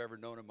planters I've ever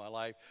known in my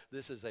life.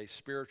 This is a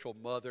spiritual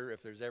mother,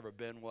 if there's ever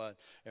been one.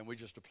 And we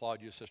just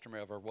applaud you, Sister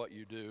Maribel, for what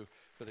you do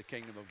for the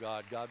kingdom of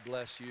God. God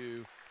bless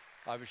you.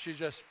 I mean,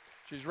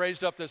 she's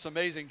raised up this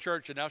amazing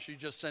church, and now she's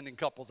just sending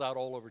couples out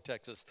all over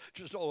Texas,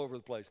 just all over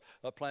the place,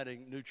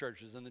 planting new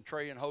churches. And then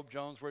Trey and Hope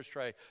Jones, where's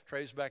Trey?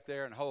 Trey's back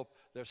there, and Hope,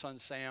 their son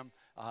Sam.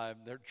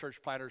 They're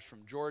church planters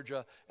from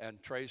Georgia,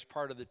 and Trey's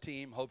part of the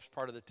team, Hope's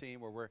part of the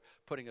team, where we're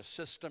putting a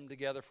system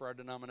together for our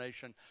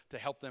denomination to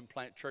help them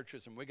plant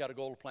churches. And we got a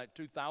goal to plant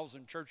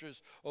 2,000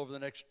 churches over the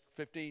next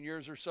 15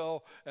 years or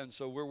so, and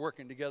so we're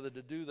working together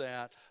to do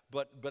that.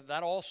 But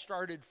that all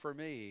started for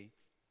me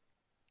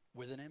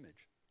with an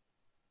image.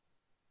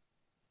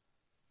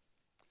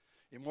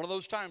 In one of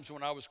those times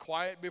when I was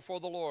quiet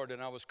before the Lord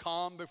and I was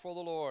calm before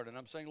the Lord, and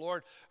I'm saying,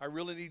 Lord, I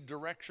really need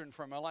direction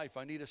for my life.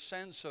 I need a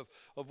sense of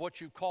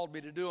what you've called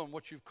me to do and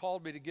what you've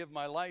called me to give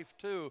my life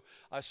to.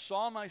 I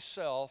saw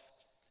myself,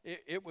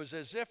 it was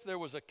as if there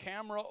was a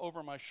camera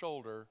over my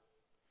shoulder,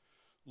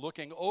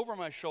 looking over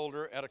my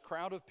shoulder at a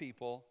crowd of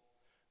people.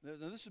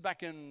 This is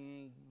back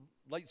in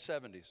late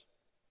 70s.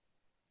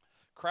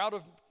 Crowd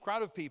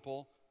of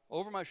people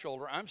over my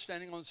shoulder. I'm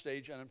standing on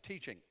stage and I'm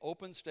teaching.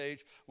 Open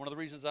stage. One of the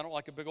reasons I don't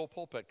like a big old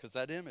pulpit, because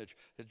that image,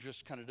 it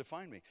just kind of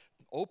defined me.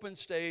 Open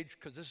stage,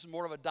 because this is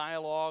more of a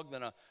dialogue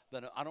than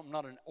I'm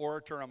not an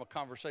orator, I'm a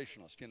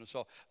conversationalist,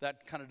 so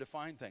that kind of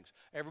defined things.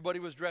 Everybody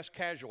was dressed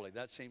casually.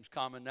 That seems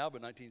common now,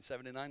 but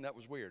 1979, that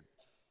was weird.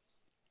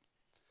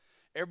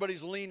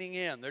 Everybody's leaning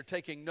in. They're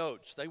taking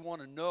notes. They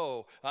want to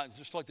know,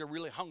 just like they're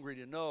really hungry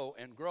to know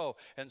and grow.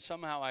 And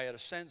somehow I had a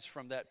sense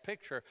from that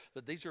picture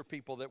that these are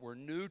people that were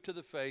new to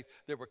the faith,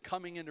 that were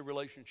coming into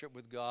relationship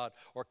with God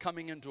or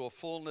coming into a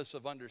fullness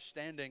of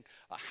understanding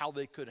how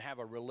they could have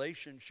a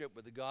relationship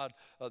with the God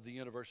of the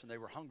universe, and they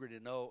were hungry to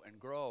know and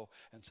grow.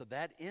 And so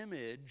that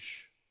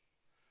image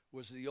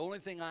was the only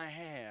thing I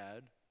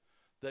had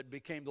that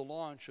became the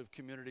launch of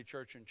Community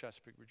Church in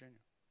Chesapeake, Virginia.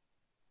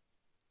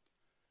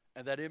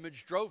 And that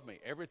image drove me.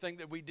 Everything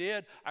that we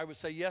did, I would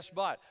say, yes,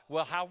 but.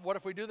 Well, what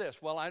if we do this?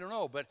 Well, I don't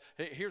know, but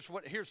here's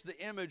the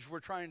image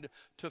we're trying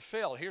to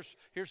fill.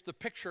 Here's the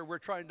picture we're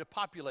trying to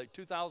populate.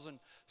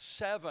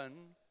 2007,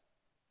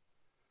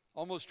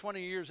 almost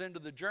 20 years into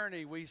the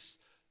journey, we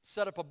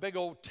set up a big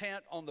old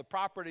tent on the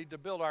property to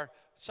build our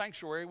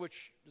sanctuary,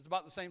 which is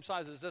about the same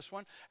size as this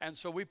one. And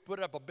so we put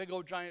up a big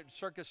old giant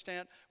circus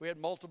tent. We had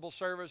multiple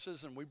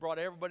services, and we brought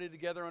everybody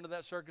together under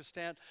that circus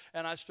tent.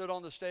 And I stood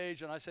on the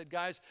stage, and I said,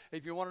 guys,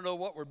 if you want to know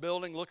what we're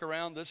building, look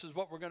around. This is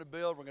what we're going to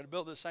build. We're going to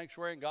build this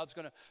sanctuary, and God's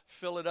going to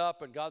fill it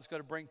up, and God's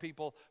going to bring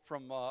people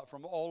from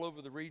all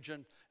over the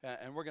region,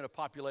 and we're going to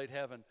populate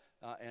heaven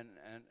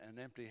and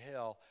empty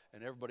hell.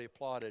 And everybody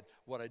applauded.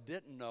 What I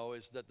didn't know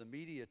is that the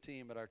media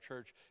team at our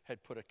church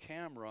had put a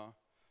camera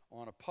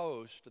on a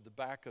post at the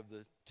back of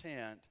the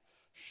tent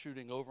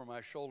shooting over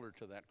my shoulder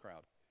to that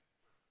crowd.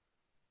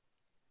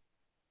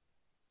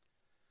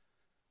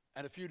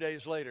 And a few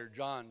days later,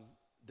 John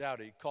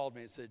Dowdy called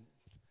me and said,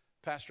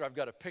 Pastor, I've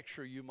got a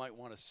picture you might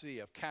want to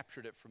see. I've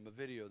captured it from a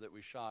video that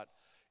we shot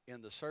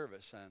in the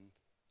service. And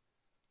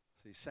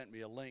he sent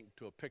me a link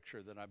to a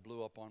picture that I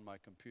blew up on my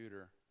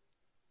computer.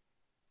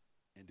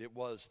 And it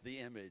was the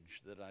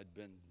image that I'd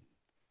been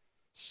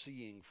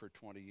seeing for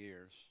 20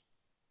 years.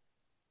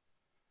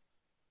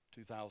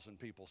 2,000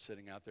 people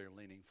sitting out there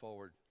leaning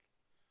forward,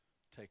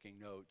 taking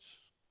notes,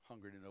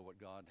 hungry to know what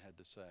God had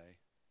to say.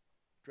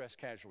 Dressed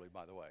casually,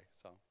 by the way.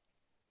 So,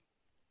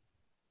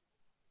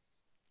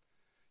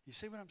 you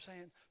see what I'm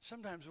saying?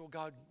 Sometimes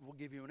God will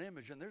give you an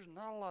image, and there's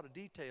not a lot of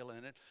detail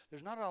in it.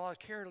 There's not a lot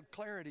of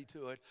clarity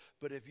to it.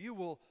 But if you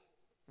will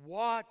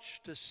watch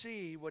to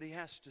see what he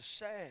has to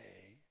say,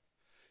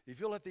 if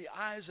you'll let the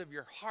eyes of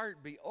your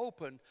heart be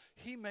open,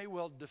 he may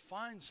well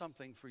define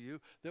something for you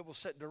that will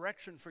set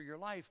direction for your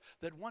life,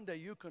 that one day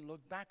you can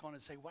look back on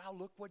and say, wow,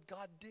 look what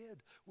God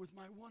did with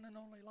my one and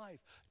only life,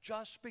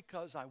 just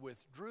because I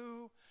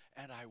withdrew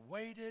and I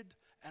waited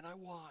and I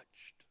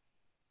watched.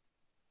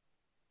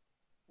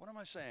 What am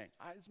I saying?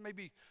 This may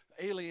be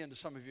alien to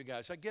some of you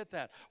guys. I get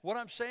that. What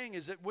I'm saying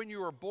is that when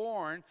you were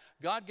born,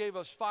 God gave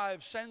us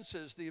 5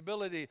 senses, the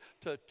ability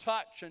to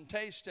touch and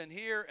taste and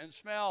hear and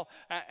smell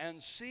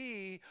and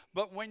see.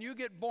 But when you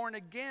get born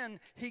again,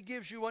 he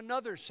gives you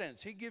another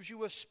sense. He gives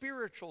you a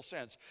spiritual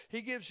sense.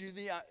 He gives you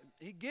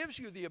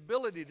the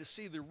ability to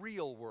see the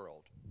real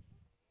world.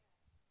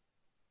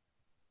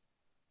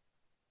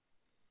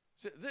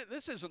 See,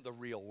 this isn't the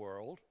real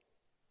world.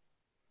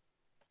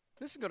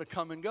 This is going to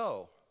come and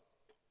go.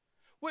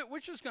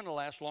 Which is going to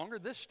last longer,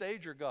 this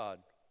stage or God?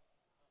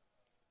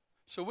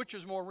 So which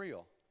is more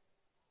real?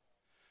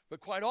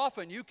 But quite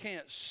often you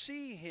can't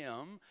see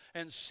him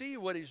and see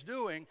what he's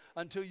doing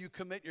until you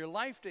commit your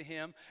life to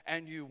him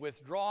and you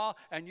withdraw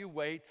and you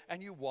wait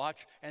and you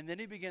watch, and then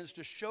he begins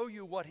to show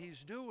you what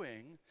he's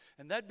doing,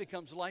 and that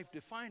becomes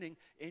life-defining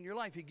in your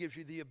life. He gives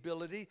you the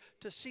ability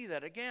to see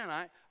that. Again,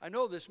 I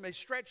know this may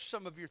stretch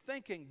some of your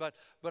thinking, but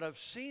I've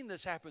seen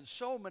this happen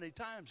so many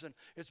times, and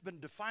it's been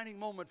a defining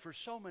moment for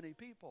so many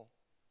people.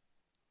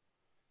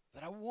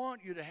 That I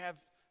want you to have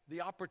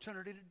the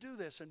opportunity to do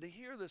this and to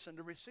hear this and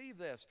to receive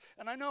this.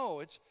 And I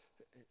know it's,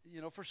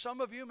 for some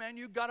of you, man,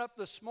 you got up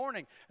this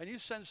morning and you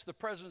sensed the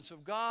presence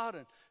of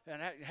God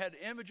and had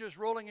images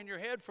rolling in your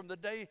head from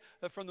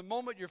the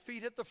moment your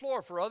feet hit the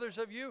floor. For others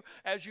of you,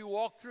 as you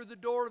walked through the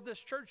door of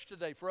this church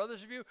today. For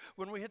others of you,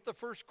 when we hit the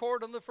first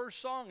chord on the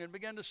first song and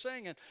began to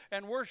sing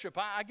and worship.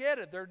 I get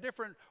it. There are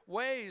different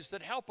ways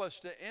that help us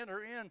to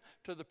enter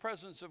into the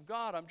presence of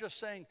God. I'm just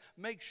saying,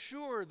 make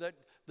sure that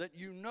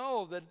you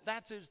know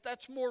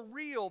that's more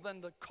real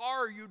than the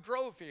car you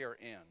drove here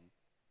in.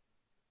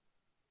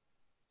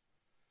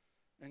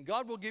 And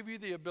God will give you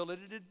the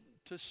ability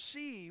to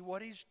see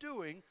what he's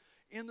doing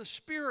in the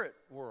spirit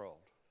world,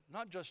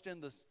 not just in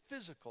the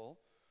physical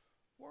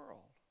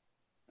world.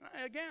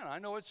 And again, I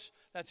know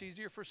that's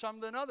easier for some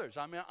than others.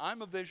 I mean,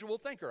 I'm a visual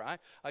thinker.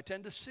 I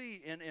tend to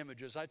see in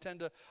images.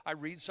 I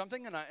read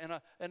something and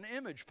an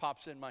image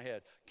pops in my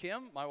head.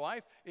 Kim, my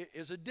wife,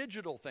 is a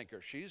digital thinker.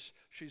 She's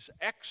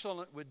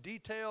excellent with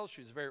details.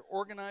 She's a very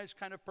organized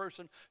kind of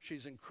person.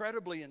 She's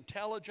incredibly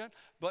intelligent.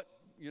 But,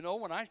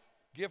 when I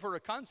give her a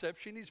concept,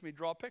 she needs me to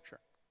draw a picture.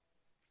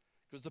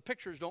 Because the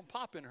pictures don't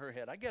pop in her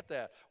head. I get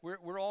that.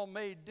 We're all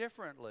made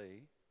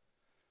differently.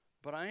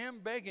 But I am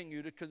begging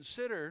you to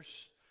consider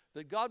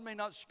that God may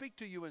not speak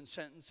to you in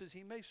sentences.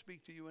 He may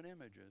speak to you in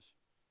images.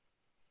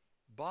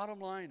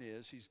 Bottom line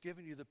is, he's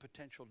given you the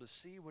potential to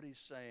see what he's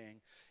saying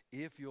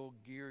if you'll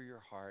gear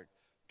your heart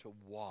to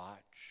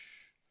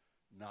watch,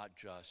 not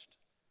just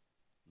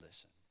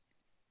listen.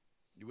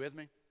 You with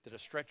me? Did I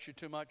stretch you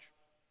too much?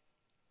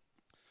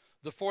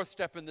 The 4th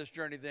step in this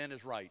journey then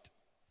is write.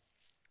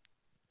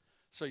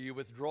 So you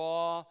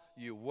withdraw,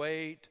 you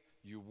wait,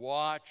 you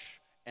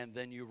watch, and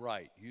then you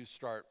write. You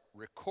start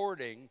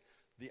recording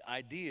the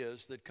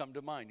ideas that come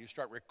to mind. You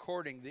start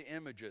recording the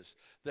images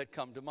that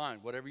come to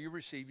mind. Whatever you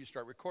receive, you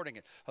start recording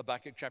it.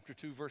 Habakkuk chapter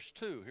 2, verse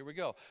 2. Here we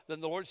go.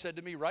 Then the Lord said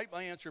to me, write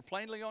my answer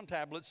plainly on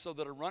tablets so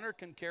that a runner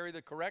can carry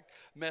the correct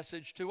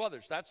message to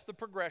others. That's the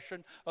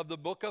progression of the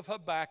book of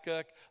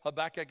Habakkuk.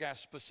 Habakkuk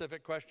asked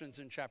specific questions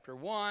in chapter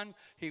 1.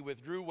 He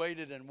withdrew,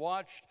 waited, and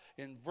watched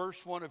in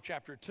verse 1 of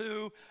chapter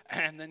 2.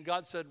 And then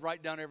God said,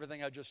 write down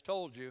everything I just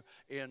told you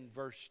in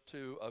verse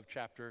 2 of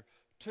chapter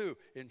 2.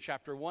 In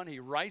chapter 1, he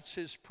writes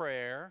his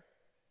prayer.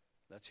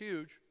 That's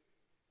huge.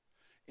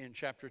 In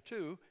chapter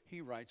 2,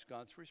 he writes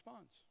God's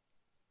response.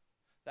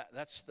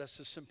 That's the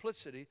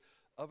simplicity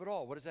of it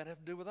all. What does that have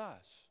to do with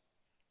us?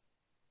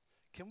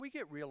 Can we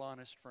get real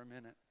honest for a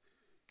minute?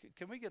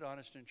 Can we get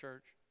honest in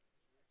church?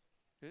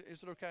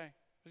 Is it okay?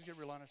 Let's get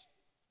real honest.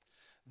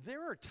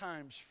 There are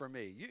times for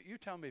me, you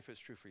tell me if it's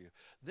true for you.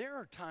 There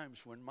are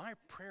times when my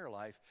prayer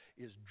life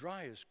is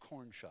dry as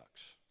corn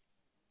shucks.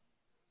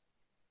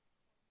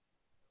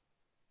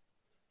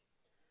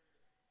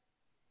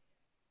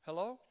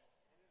 Hello?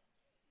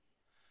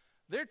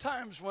 There are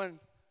times when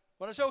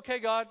I say, okay,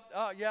 God,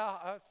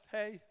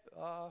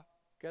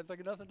 can't think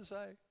of nothing to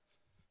say.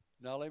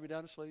 Now lay me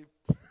down to sleep.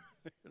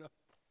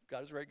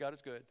 God is great, God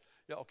is good.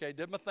 Yeah, okay,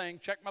 did my thing,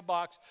 checked my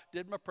box,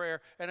 did my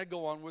prayer, and I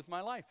go on with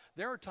my life.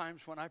 There are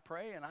times when I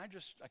pray and I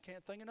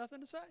can't think of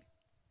nothing to say.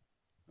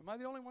 Am I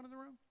the only one in the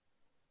room?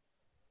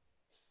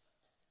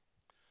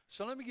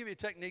 So let me give you a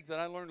technique that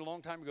I learned a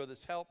long time ago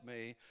that's helped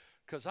me,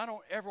 because I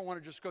don't ever want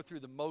to just go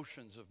through the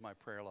motions of my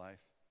prayer life.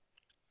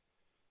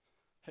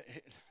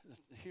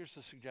 Here's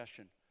the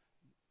suggestion.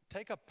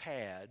 Take a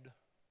pad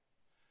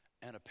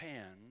and a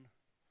pen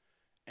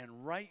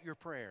and write your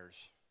prayers.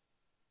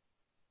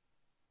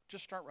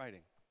 Just start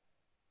writing.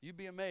 You'd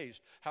be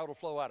amazed how it'll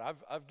flow out.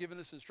 I've given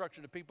this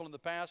instruction to people in the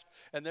past,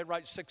 and they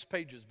write 6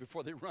 pages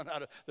before they run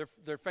out of,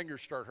 their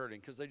fingers start hurting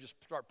because they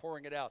just start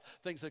pouring it out.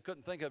 Things they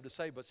couldn't think of to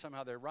say, but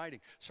somehow they're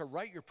writing. So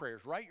write your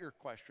prayers, write your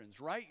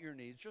questions, write your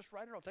needs. Just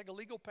write it all. Take a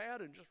legal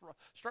pad and just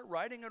start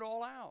writing it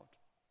all out.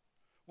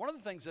 One of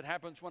the things that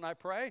happens when I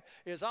pray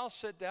is I'll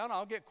sit down,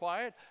 I'll get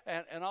quiet,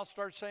 and I'll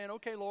start saying,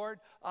 okay, Lord,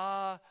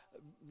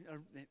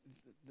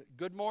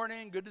 good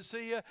morning, good to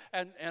see you,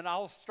 and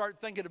I'll start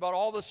thinking about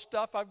all the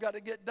stuff I've got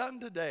to get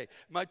done today.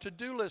 My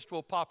to-do list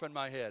will pop in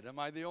my head. Am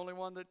I the only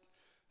one that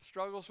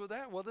struggles with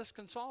that? Well, this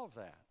can solve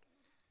that.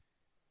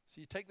 So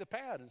you take the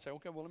pad and say,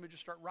 okay, well, let me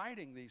just start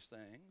writing these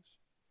things.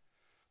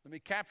 Let me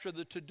capture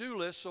the to-do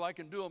list so I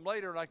can do them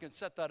later and I can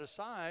set that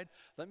aside.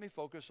 Let me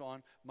focus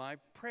on my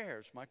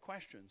prayers, my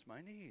questions,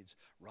 my needs.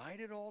 Write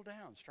it all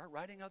down. Start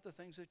writing out the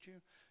things that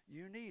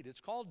you need.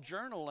 It's called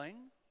journaling.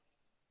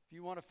 If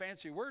you want a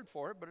fancy word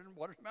for it, but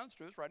what it amounts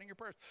to is writing your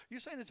prayers. You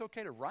saying it's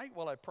okay to write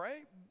while I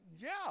pray?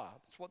 Yeah,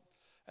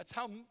 that's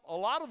how a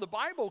lot of the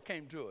Bible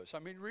came to us. I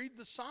mean, read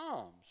the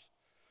Psalms.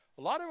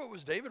 A lot of it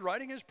was David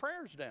writing his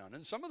prayers down,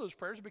 and some of those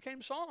prayers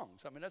became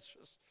songs. I mean,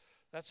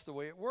 that's the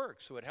way it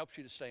works. So it helps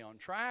you to stay on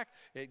track.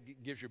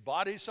 It gives your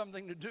body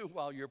something to do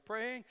while you're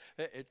praying.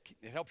 It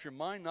helps your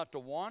mind not to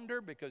wander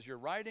because you're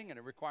writing, and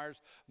it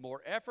requires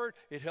more effort.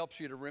 It helps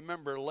you to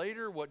remember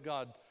later what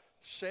God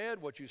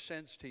said, what you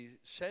sensed he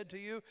said to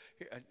you.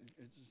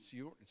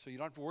 So you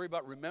don't have to worry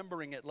about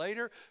remembering it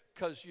later,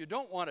 because you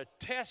don't want to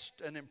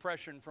test an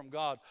impression from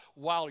God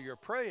while you're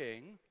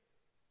praying,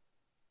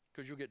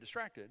 because you'll get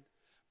distracted.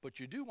 But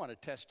you do want to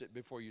test it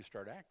before you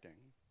start acting,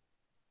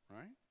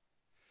 right?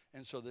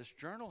 And so this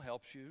journal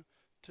helps you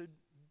to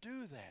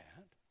do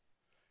that.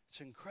 It's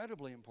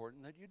incredibly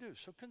important that you do.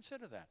 So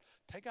consider that.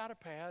 Take out a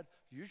pad,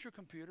 use your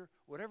computer,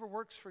 whatever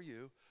works for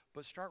you,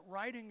 but start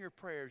writing your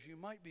prayers. You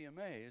might be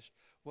amazed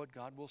what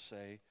God will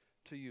say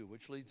to you,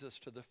 which leads us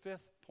to the 5th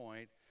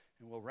point,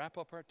 and we'll wrap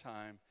up our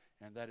time,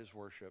 and that is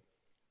worship.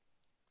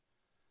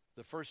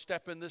 The first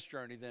step in this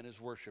journey then is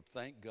worship.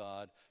 Thank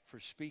God for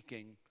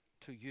speaking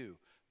to you.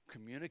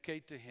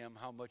 Communicate to him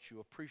how much you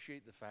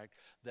appreciate the fact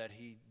that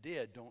he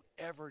did. Don't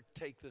ever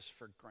take this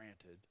for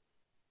granted.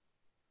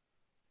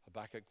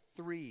 Habakkuk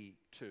 3:2.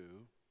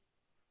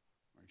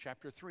 We're in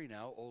chapter 3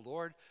 now. O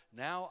Lord,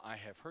 now I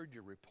have heard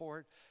your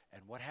report.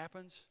 And what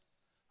happens?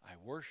 I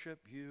worship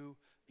you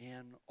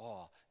in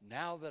awe.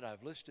 Now that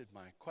I've listed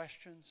my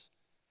questions,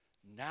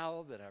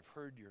 now that I've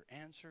heard your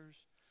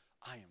answers,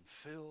 I am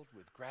filled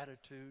with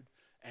gratitude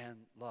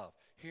and love.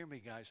 Hear me,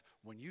 guys.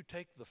 When you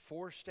take the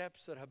 4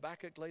 steps that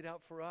Habakkuk laid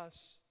out for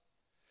us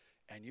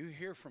and you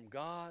hear from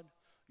God,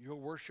 your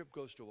worship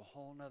goes to a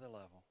whole nother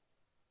level.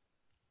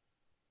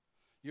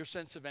 Your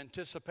sense of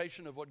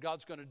anticipation of what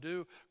God's going to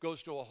do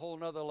goes to a whole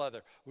nother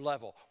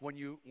level. When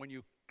you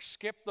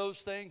skip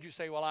those things, you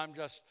say, well,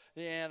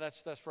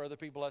 that's for other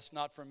people, that's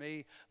not for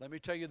me. Let me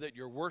tell you that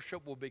your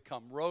worship will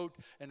become rote,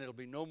 and it'll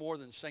be no more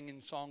than singing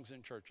songs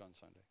in church on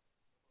Sunday.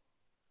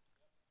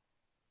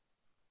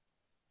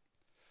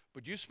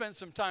 But you spend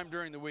some time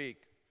during the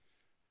week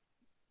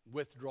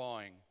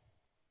withdrawing,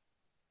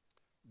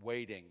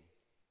 waiting,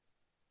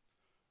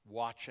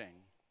 watching,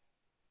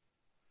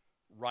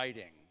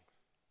 writing,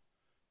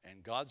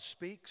 and God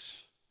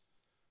speaks,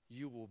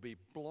 you will be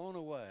blown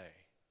away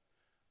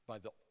by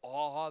the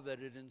awe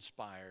that it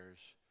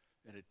inspires,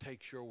 and it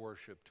takes your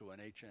worship to an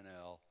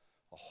HNL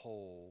a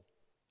whole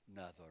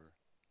nother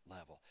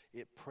level.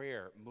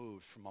 Prayer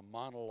moves from a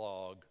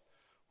monologue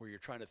where you're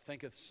trying to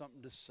think of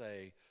something to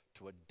say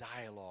to a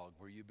dialogue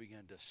where you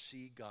begin to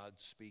see God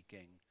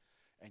speaking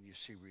and you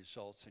see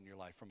results in your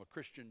life. From a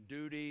Christian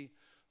duty,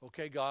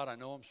 okay, God, I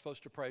know I'm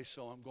supposed to pray,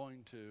 so I'm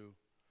going to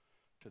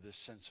this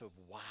sense of,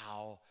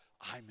 wow,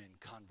 I'm in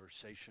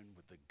conversation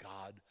with the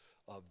God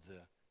of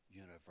the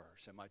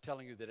universe. Am I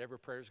telling you that every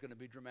prayer is going to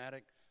be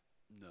dramatic?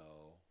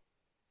 No.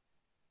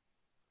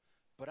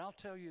 But I'll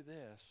tell you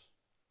this.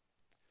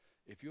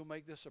 If you'll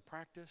make this a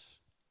practice,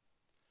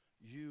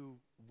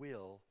 you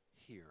will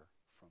hear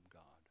from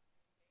God.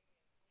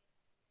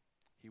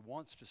 He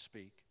wants to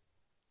speak.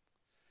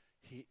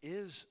 He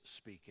is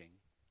speaking.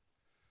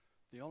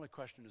 The only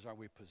question is, are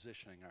we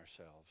positioning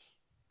ourselves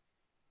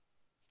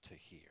to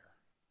hear?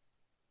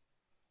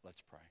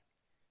 Let's pray.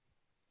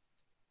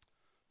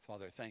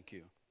 Father, thank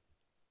you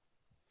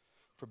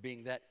for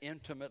being that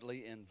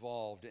intimately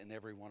involved in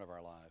every one of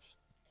our lives,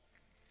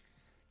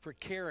 for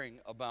caring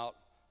about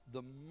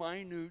the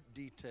minute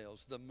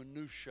details, the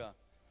minutia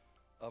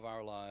of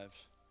our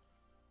lives.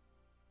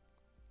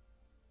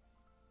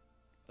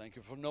 Thank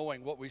you for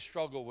knowing what we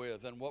struggle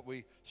with and what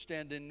we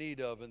stand in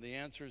need of and the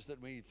answers that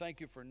we need.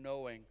 Thank you for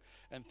knowing,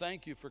 and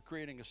thank you for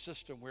creating a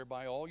system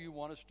whereby all you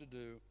want us to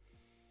do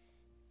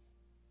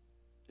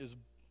is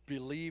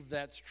believe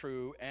that's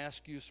true,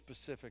 ask you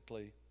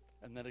specifically,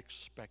 and then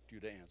expect you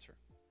to answer.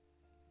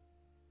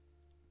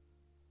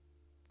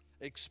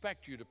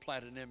 Expect you to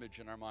plant an image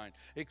in our mind.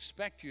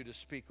 Expect you to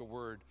speak a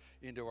word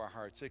into our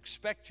hearts.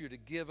 Expect you to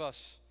give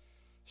us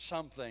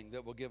something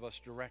that will give us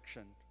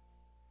direction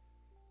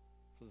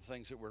for the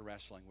things that we're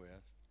wrestling with.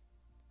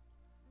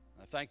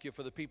 I thank you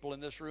for the people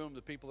in this room,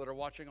 the people that are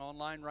watching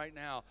online right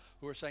now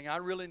who are saying, I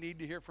really need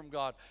to hear from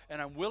God,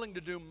 and I'm willing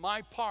to do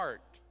my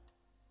part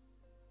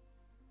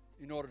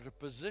in order to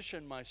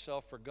position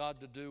myself for God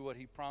to do what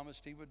He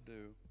promised He would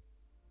do.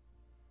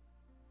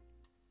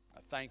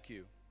 I thank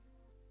you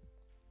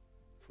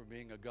for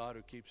being a God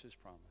who keeps His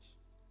promise.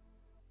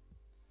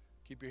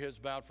 Keep your heads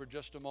bowed for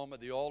just a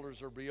moment. The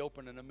altars will be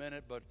open in a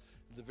minute, but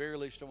at the very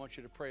least, I want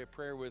you to pray a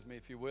prayer with me,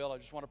 if you will. I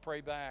just want to pray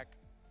back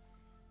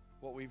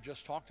what we've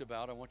just talked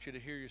about. I want you to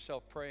hear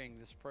yourself praying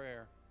this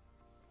prayer.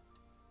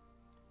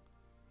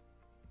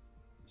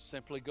 It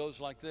simply goes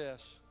like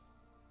this.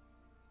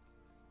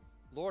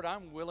 Lord,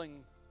 I'm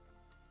willing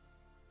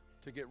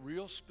to get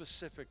real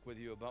specific with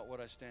you about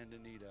what I stand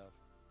in need of.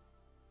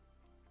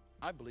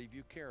 I believe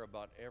you care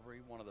about every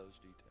one of those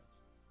details.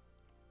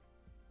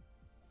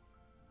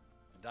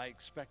 And I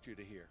expect you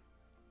to hear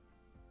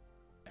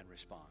and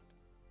respond.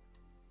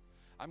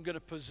 I'm going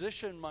to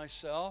position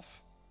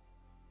myself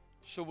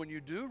so when you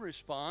do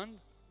respond,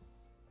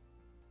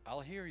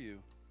 I'll hear you.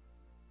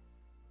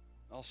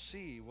 I'll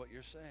see what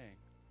you're saying.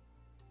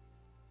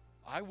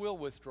 I will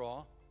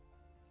withdraw.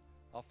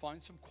 I'll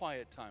find some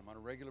quiet time on a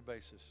regular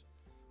basis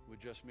with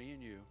just me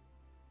and you.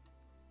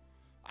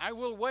 I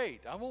will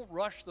wait. I won't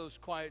rush those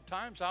quiet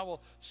times. I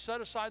will set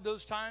aside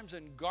those times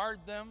and guard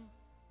them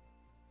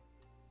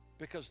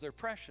because they're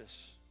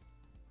precious.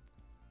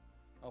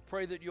 I'll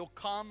pray that you'll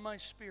calm my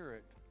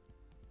spirit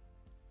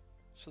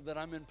so that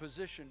I'm in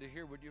position to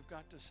hear what you've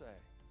got to say.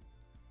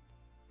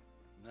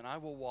 And then I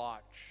will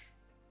watch,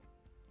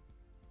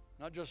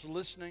 not just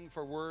listening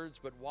for words,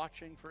 but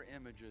watching for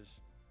images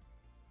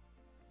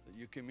that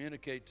you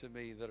communicate to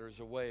me that is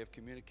a way of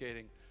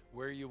communicating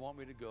where you want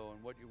me to go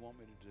and what you want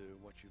me to do,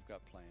 what you've got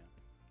planned.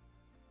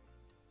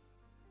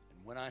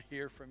 And when I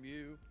hear from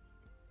you,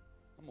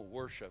 I'm going to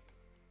worship.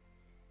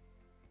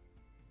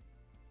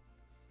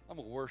 I'm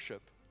going to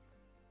worship.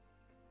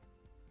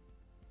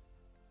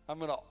 I'm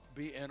going to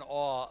be in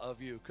awe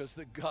of you because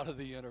the God of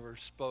the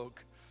universe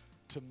spoke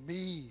to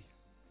me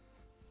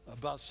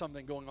about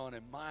something going on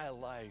in my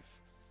life.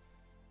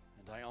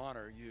 And I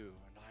honor you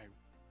and I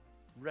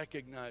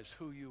recognize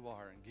who you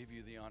are and give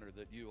you the honor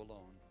that you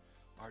alone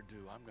are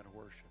due. I'm going to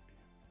worship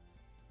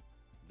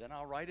you. Then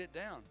I'll write it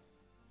down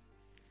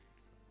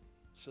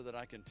so that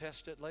I can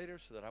test it later,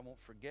 so that I won't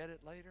forget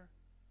it later,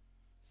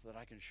 so that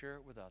I can share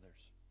it with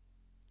others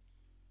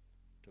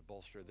to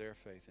bolster their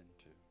faith in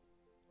too.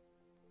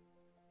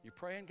 You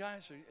praying,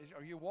 guys?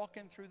 Are you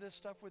walking through this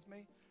stuff with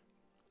me?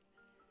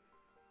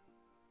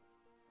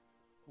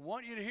 I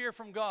want you to hear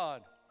from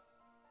God.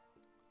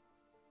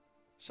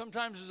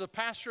 Sometimes as a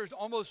pastor,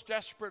 almost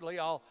desperately,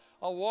 I'll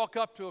walk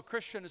up to a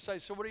Christian and say,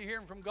 so what are you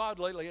hearing from God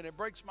lately? And it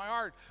breaks my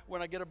heart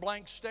when I get a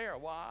blank stare.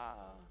 Why?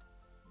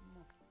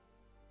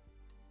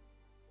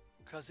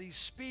 Because He's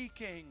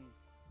speaking.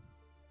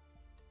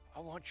 I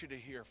want you to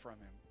hear from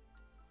Him.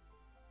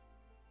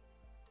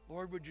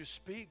 Lord, would you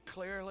speak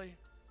clearly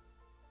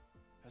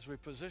as we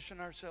position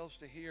ourselves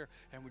to hear?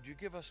 And would you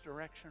give us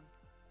direction?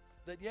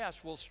 That,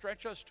 yes, will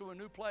stretch us to a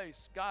new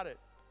place. Got it.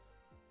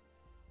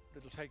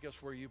 But it'll take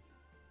us where you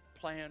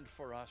planned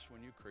for us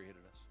when you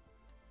created us.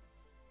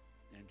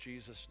 In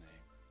Jesus'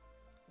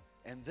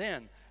 name. And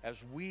then,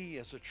 as we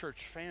as a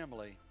church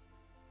family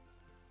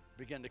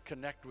begin to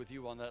connect with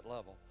you on that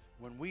level,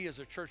 when we as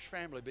a church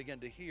family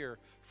begin to hear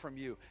from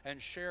you and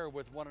share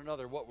with one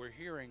another what we're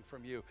hearing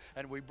from you,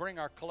 and we bring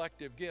our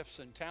collective gifts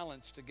and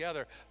talents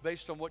together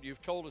based on what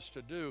you've told us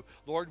to do,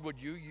 Lord,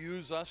 would you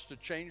use us to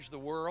change the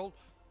world,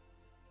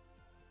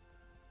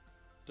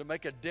 to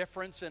make a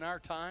difference in our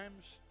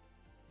times,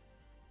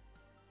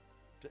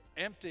 to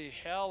empty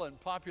hell and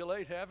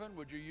populate heaven?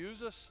 Would you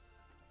use us?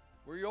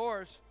 We're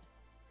yours.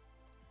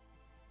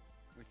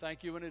 We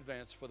thank you in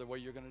advance for the way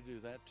you're going to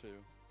do that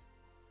too.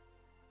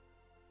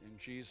 In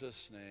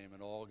Jesus' name,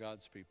 and all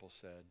God's people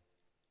said.